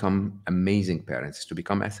to become amazing parents, is to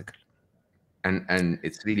become ethical. And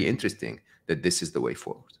it's really interesting that this is the way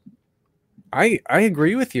forward. I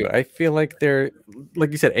agree with you. I feel like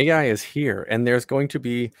like you said, AI is here, and there's going to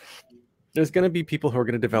be people who are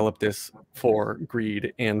going to develop this for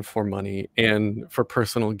greed and for money and for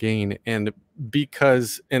personal gain. And we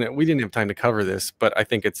didn't have time to cover this, but I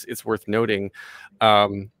think it's worth noting,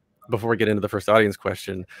 before we get into the first audience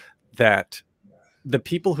question, that the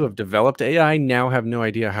people who have developed AI now have no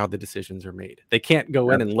idea how the decisions are made. They can't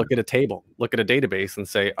go in and look at a table, look at a database and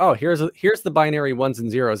say, oh, here's the binary ones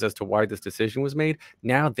and zeros as to why this decision was made.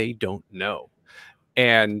 Now they don't know.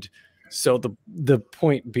 And so the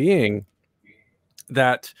point being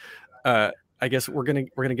that I guess we're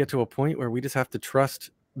gonna get to a point where we just have to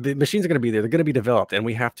trust the machines are going to be there. They're going to be developed, and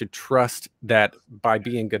we have to trust that by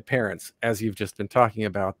being good parents, as you've just been talking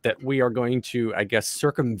about, that we are going to, I guess,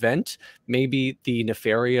 circumvent maybe the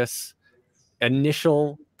nefarious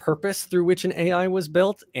initial purpose through which an AI was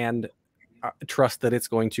built, and trust that it's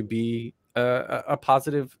going to be a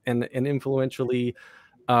positive and influentially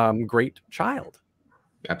great child.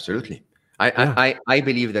 Absolutely. I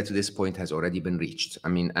believe that this point has already been reached. I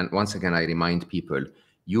mean, and once again, I remind people,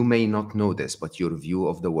 you may not know this, but your view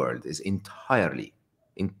of the world is entirely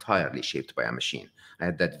shaped by a machine. I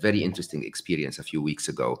had that very interesting experience a few weeks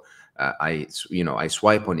ago. I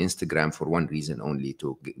swipe on Instagram for one reason only,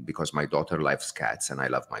 because my daughter loves cats and I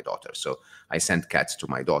love my daughter. So I sent cats to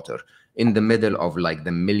my daughter in the middle of like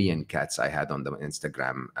the million cats I had on the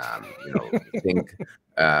Instagram thing.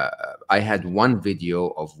 I had one video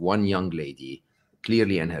of one young lady,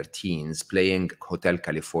 clearly in her teens, playing Hotel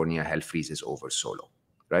California Hell Freezes Over solo,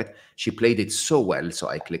 right? She played it so well, so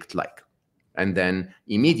I clicked like. And then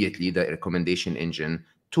immediately the recommendation engine,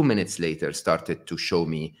 2 minutes later, started to show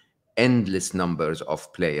me endless numbers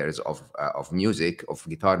of players of music, of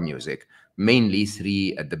guitar music, mainly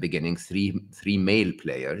three at the beginning, three male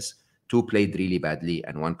players. 2 played really badly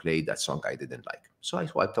and 1 played a song I didn't like. So I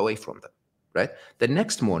swiped away from them, right? The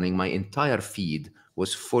next morning, my entire feed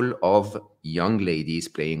was full of young ladies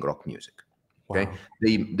playing rock music. Okay, wow.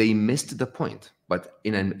 They missed the point, but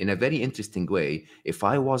in a very interesting way. If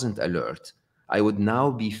I wasn't alert, I would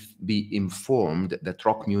now be informed that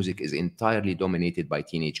rock music is entirely dominated by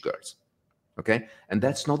teenage girls. Okay, and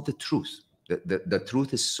that's not the truth. The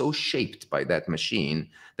truth is so shaped by that machine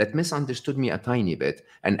that misunderstood me a tiny bit,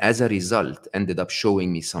 and as a result, ended up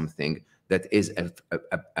showing me something that is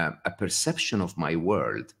a perception of my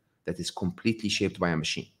world that is completely shaped by a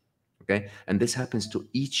machine. Okay, and this happens to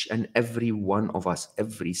each and every one of us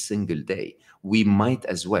every single day. We might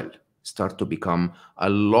as well start to become a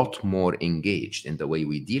lot more engaged in the way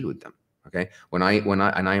we deal with them. Okay,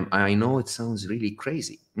 I know it sounds really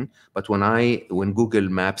crazy, but when Google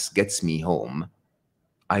Maps gets me home,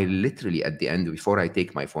 I literally at the end, before I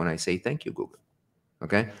take my phone, I say thank you, Google.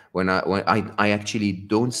 Okay, when I actually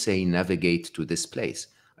don't say navigate to this place,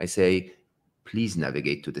 I say please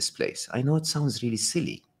navigate to this place. I know it sounds really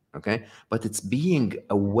silly, okay, but it's being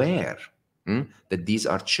aware that these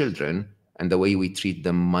are children, and the way we treat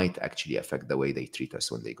them might actually affect the way they treat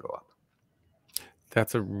us when they grow up.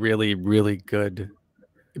 That's a really, really good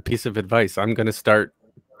piece of advice. I'm going to start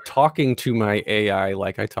talking to my AI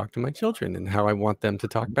like I talk to my children and how I want them to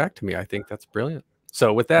talk back to me. I think that's brilliant.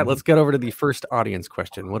 So with that, let's get over to the first audience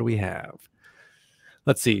question. What do we have?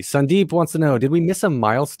 Let's see. Sandeep wants to know, did we miss a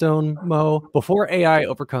milestone, Mo? Before AI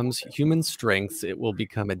overcomes human strengths, it will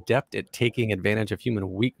become adept at taking advantage of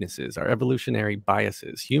human weaknesses, our evolutionary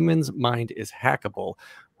biases. Humans' mind is hackable.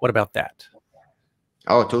 What about that?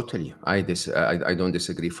 Oh, totally. I don't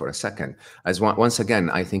disagree for a second. Once again,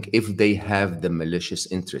 I think if they have the malicious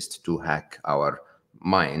interest to hack our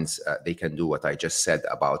minds, they can do what I just said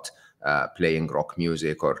about playing rock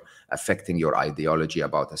music or affecting your ideology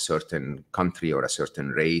about a certain country or a certain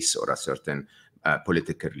race or a certain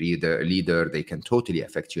political leader. They can totally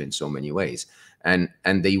affect you in so many ways, and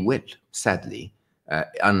they will, sadly,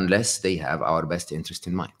 unless they have our best interest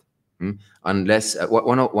in mind. Unless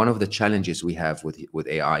one of the challenges we have with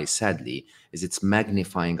AI, sadly, is it's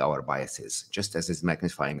magnifying our biases, just as it's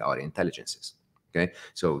magnifying our intelligences. Okay,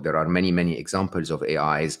 so there are many examples of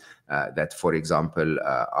AIs that, for example,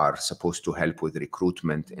 are supposed to help with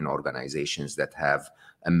recruitment in organizations that have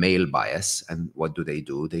a male bias. And what do?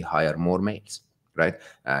 They hire more males, right?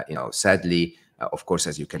 Sadly, of course,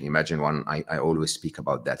 as you can imagine, I always speak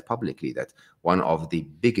about that publicly, that one of the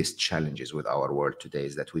biggest challenges with our world today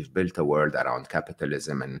is that we've built a world around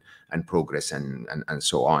capitalism and progress and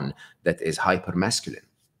so on that is hyper masculine.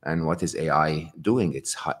 And what is AI doing?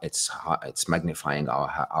 It's magnifying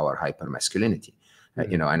our hyper masculinity.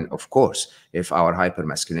 And of course, if our hyper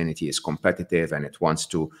masculinity is competitive and it wants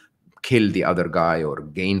to kill the other guy or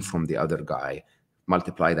gain from the other guy,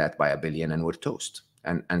 multiply that by 1 billion and we're toast.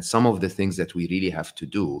 And some of the things that we really have to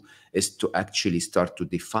do is to actually start to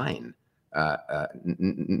define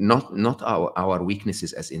not our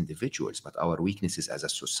weaknesses as individuals, but our weaknesses as a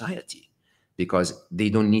society, because they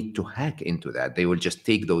don't need to hack into that. They will just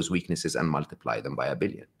take those weaknesses and multiply them by 1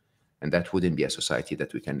 billion. And that wouldn't be a society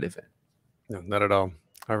that we can live in. No, not at all.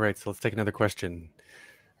 All right, so let's take another question.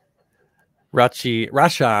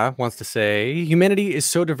 Rasha wants to say, humanity is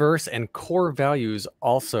so diverse and core values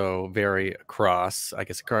also vary across, I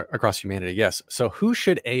guess, across humanity. Yes. So who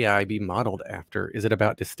should AI be modeled after? Is it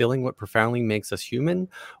about distilling what profoundly makes us human,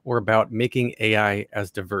 or about making AI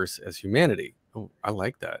as diverse as humanity? Oh, I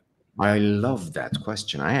like that. I love that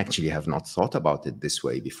question. I actually have not thought about it this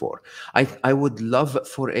way before. I would love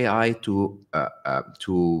for AI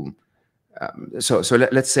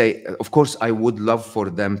let's say, of course, I would love for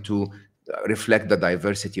them to reflect the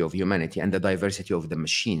diversity of humanity and the diversity of the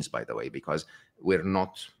machines, by the way, because we're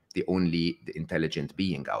not the only intelligent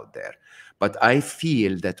being out there. But I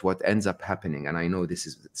feel that what ends up happening, and I know it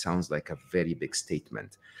sounds like a very big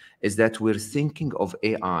statement, is that we're thinking of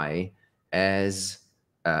AI as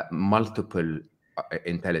multiple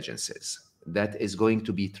intelligences. That is going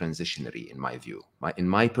to be transitionary, in my view. In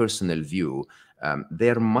my personal view,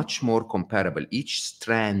 they're much more comparable. Each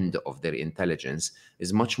strand of their intelligence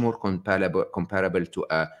is much more comparable to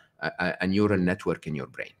a neural network in your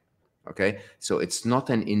brain. Okay, so it's not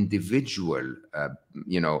an individual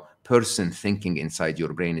person thinking inside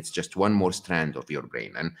your brain. It's just one more strand of your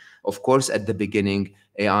brain. And of course, at the beginning,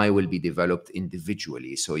 AI will be developed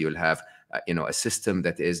individually. So you'll have a system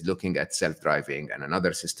that is looking at self-driving and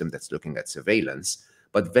another system that's looking at surveillance.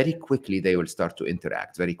 But very quickly, they will start to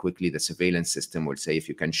interact. Very quickly, the surveillance system will say, if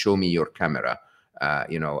you can show me your camera,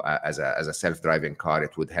 as a self-driving car,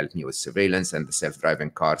 it would help me with surveillance. And the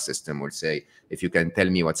self-driving car system will say, if you can tell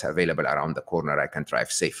me what's available around the corner, I can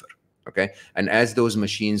drive safer. Okay. And as those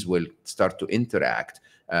machines will start to interact,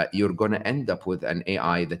 you're going to end up with an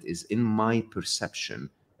AI that is, in my perception,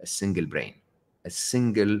 a single brain, a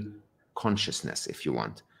single consciousness, if you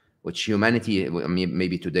want, which humanity,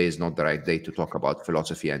 maybe today is not the right day to talk about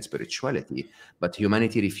philosophy and spirituality, but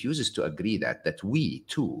humanity refuses to agree that we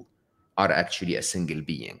too are actually a single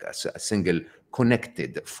being, a single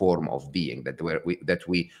connected form of being, that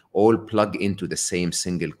we all plug into the same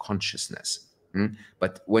single consciousness.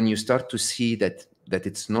 But when you start to see that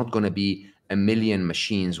it's not going to be a million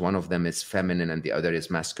machines, one of them is feminine and the other is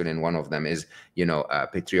masculine, one of them is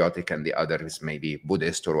patriotic and the other is maybe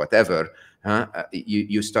Buddhist or whatever,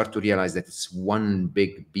 you start to realize that it's one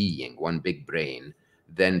big being, one big brain.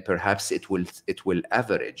 Then perhaps it will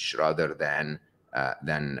average rather than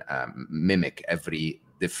mimic every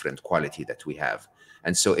different quality that we have.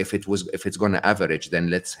 And so if it's going to average, then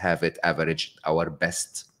let's have it average our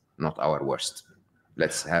best, not our worst.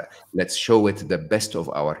 Let's show it the best of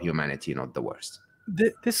our humanity, not the worst.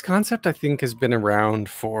 This concept, I think, has been around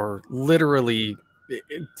for literally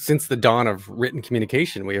since the dawn of written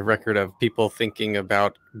communication, we have record of people thinking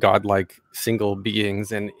about godlike single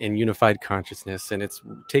beings and unified consciousness, and it's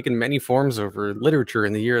taken many forms over literature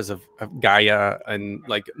in the years of Gaia and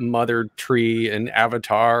like Mother Tree and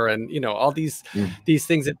Avatar, and all these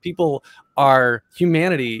things that people are.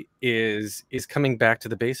 Humanity is coming back to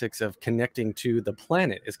the basics of connecting to the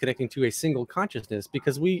planet, is connecting to a single consciousness,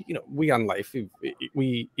 because we on life,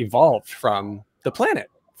 we evolved from the planet,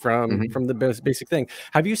 from the basic thing.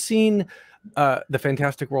 Have you seen The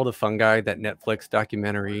Fantastic World of Fungi, that Netflix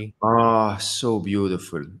documentary? Oh, so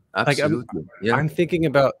beautiful. Like Absolutely. Yeah. I'm thinking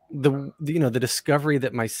about the discovery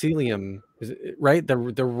that mycelium is, right, the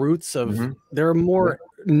roots of, there are more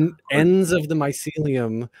ends of the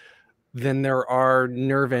mycelium than there are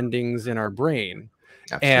nerve endings in our brain.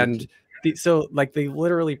 And Absolutely. so like they've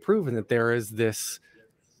literally proven that there is this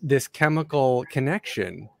chemical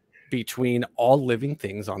connection between all living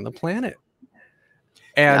things on the planet.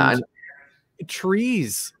 Yeah. And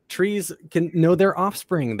trees can know their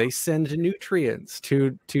offspring. They send nutrients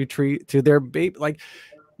to their baby. Like,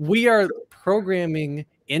 we are programming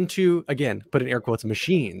into, again, put in air quotes,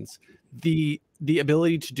 machines, the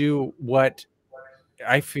ability to do what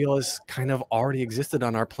I feel is kind of already existed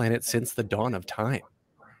on our planet since the dawn of time.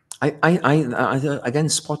 Again,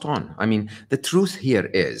 spot on. I mean, the truth here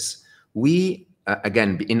is we,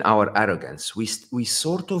 again, in our arrogance, we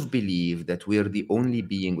sort of believe that we're the only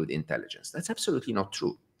being with intelligence. That's absolutely not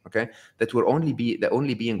true. Okay, that we're the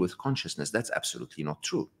only being with consciousness. That's absolutely not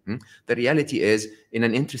true. The reality is, in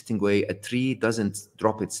an interesting way, a tree doesn't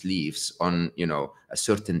drop its leaves on a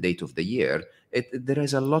certain date of the year. There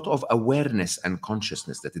is a lot of awareness and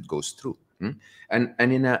consciousness that it goes through. And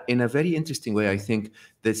in a very interesting way, I think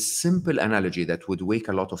the simple analogy that would wake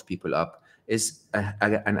a lot of people up is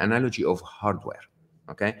an analogy of hardware.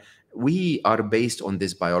 Okay, we are based on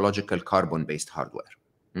this biological carbon-based hardware,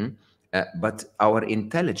 but our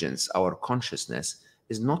intelligence, our consciousness,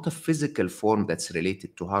 is not a physical form that's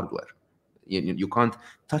related to hardware. You can't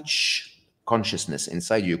touch consciousness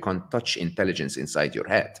inside you. You can't touch intelligence inside your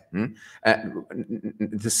head.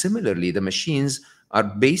 Similarly, the machines are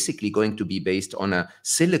basically going to be based on a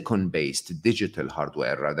silicon-based digital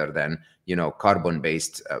hardware rather than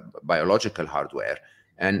carbon-based biological hardware.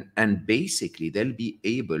 And basically, they'll be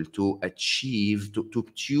able to achieve to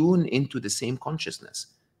tune into the same consciousness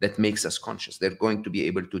that makes us conscious. They're going to be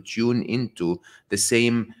able to tune into the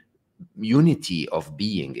same unity of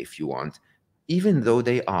being, if you want, even though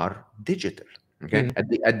they are digital. Okay.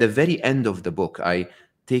 At the very end of the book, I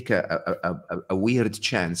take a weird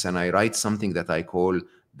chance and I write something that I call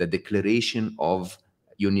the Declaration of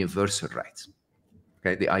Universal Rights.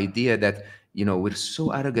 Okay. The idea that we're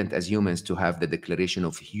so arrogant as humans to have the Declaration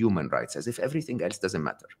of Human Rights, as if everything else doesn't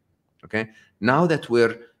matter. Okay. Now that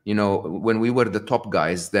we're, when we were the top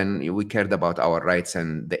guys, then we cared about our rights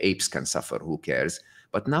and the apes can suffer. Who cares?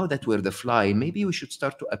 But now that we're the fly, maybe we should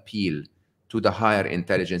start to appeal to the higher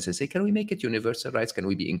intelligence and say, can we make it universal rights? Can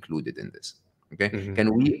we be included in this? Okay.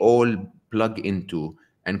 Can we all plug into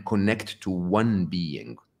and connect to one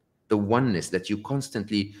being, the oneness that you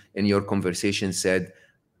constantly in your conversation said,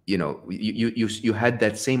 you had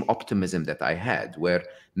that same optimism that I had, where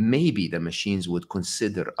maybe the machines would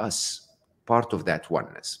consider us part of that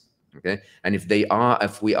oneness. Okay. And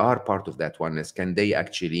if we are part of that oneness, can they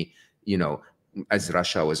actually, as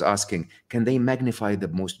Russia was asking, can they magnify the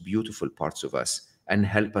most beautiful parts of us and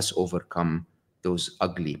help us overcome those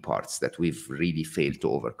ugly parts that we've really failed to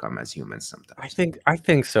overcome as humans sometimes? I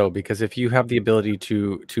think so, because if you have the ability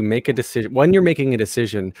to make a decision, when you're making a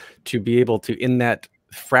decision, to be able to, in that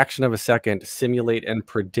fraction of a second, simulate and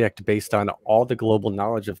predict based on all the global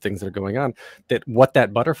knowledge of things that are going on, that what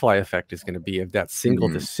that butterfly effect is going to be of that single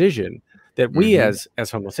decision, that we as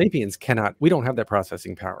Homo sapiens cannot, we don't have that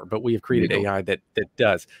processing power, but we have created AI that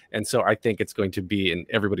does. And so I think it's going to be in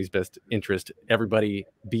everybody's best interest, everybody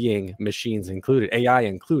being, machines included, AI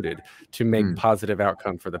included, to make positive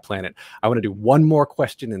outcome for the planet. I want to do one more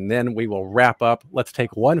question and then we will wrap up. Let's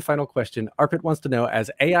take one final question. Arpit wants to know, as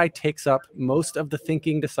AI takes up most of the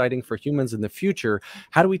thinking, deciding for humans in the future,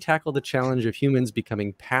 how do we tackle the challenge of humans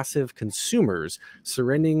becoming passive consumers,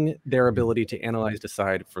 surrendering their ability to analyze,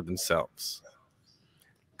 decide for themselves?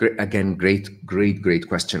 Again, great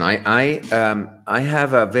question. I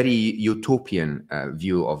have a very utopian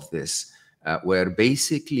view of this, where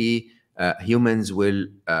basically humans will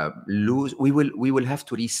lose. We will have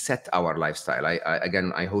to reset our lifestyle. I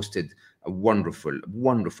hosted a wonderful,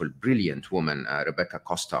 brilliant woman, Rebecca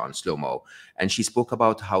Costa, on Slo Mo, and she spoke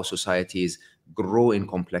about how societies grow in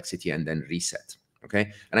complexity and then reset.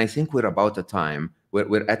 Okay, and I think we're about a time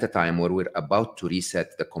we're at a time where we're about to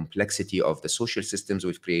reset the complexity of the social systems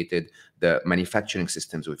we've created, the manufacturing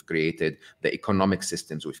systems we've created, the economic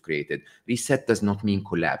systems we've created. Reset does not mean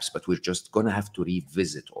collapse, but we're just going to have to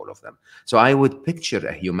revisit all of them. So I would picture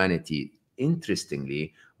a humanity,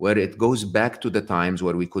 interestingly, where it goes back to the times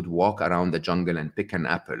where we could walk around the jungle and pick an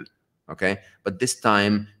apple. Okay, but this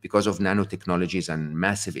time, because of nanotechnologies and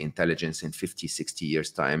massive intelligence, in 50, 60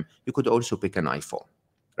 years time, you could also pick an iPhone,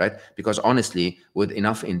 right? Because honestly, with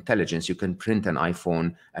enough intelligence, you can print an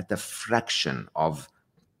iPhone at a fraction of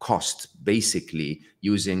cost, basically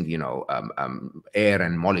using, you know, air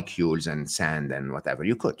and molecules and sand and whatever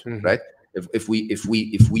you could, right? If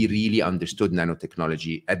we really understood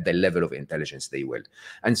nanotechnology at the level of intelligence they will.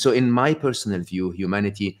 And so in my personal view,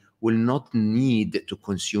 humanity will not need to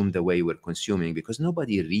consume the way we're consuming, because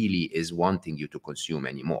nobody really is wanting you to consume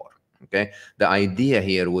anymore. Okay, the idea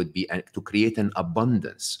here would be to create an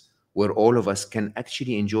abundance where all of us can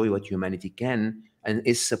actually enjoy what humanity can and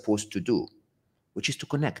is supposed to do, which is to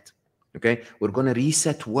connect. Okay, we're going to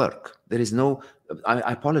reset work. There is no,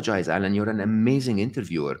 I apologize, Alan, you're an amazing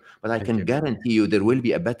interviewer, but I can guarantee you there will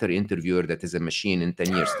be a better interviewer that is a machine in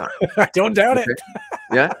 10 years time. I don't doubt it.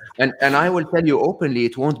 Yeah, and I will tell you openly,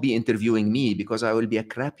 it won't be interviewing me, because I will be a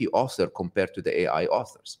crappy author compared to the AI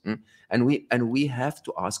authors. And we have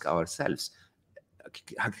to ask ourselves,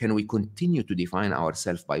 can we continue to define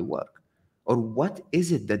ourselves by work? Or what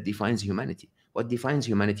is it that defines humanity? What defines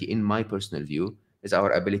humanity, in my personal view, is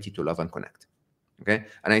our ability to love and connect. Okay,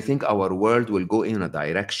 and I think our world will go in a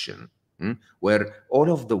direction where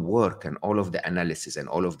all of the work and all of the analysis and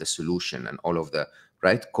all of the solution and all of the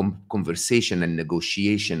conversation and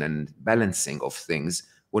negotiation and balancing of things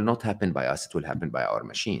will not happen by us. It will happen by our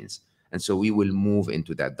machines. And so we will move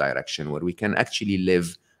into that direction where we can actually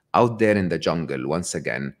live out there in the jungle once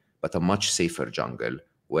again, but a much safer jungle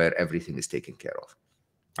where everything is taken care of.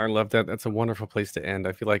 I love that. That's a wonderful place to end.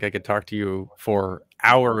 I feel like I could talk to you for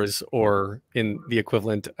hours, or in the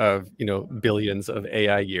equivalent of, you know, billions of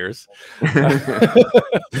AI years.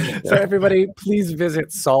 So everybody, please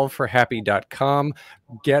visit solveforhappy.com.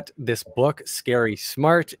 Get this book, Scary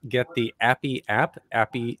Smart. Get the Appy app,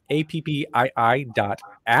 Appy, APPII.app.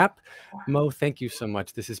 Mo, thank you so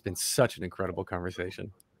much. This has been such an incredible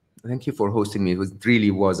conversation. Thank you for hosting me. It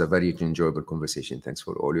really was a very enjoyable conversation. Thanks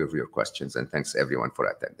for all of your questions, and thanks everyone for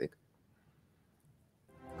attending.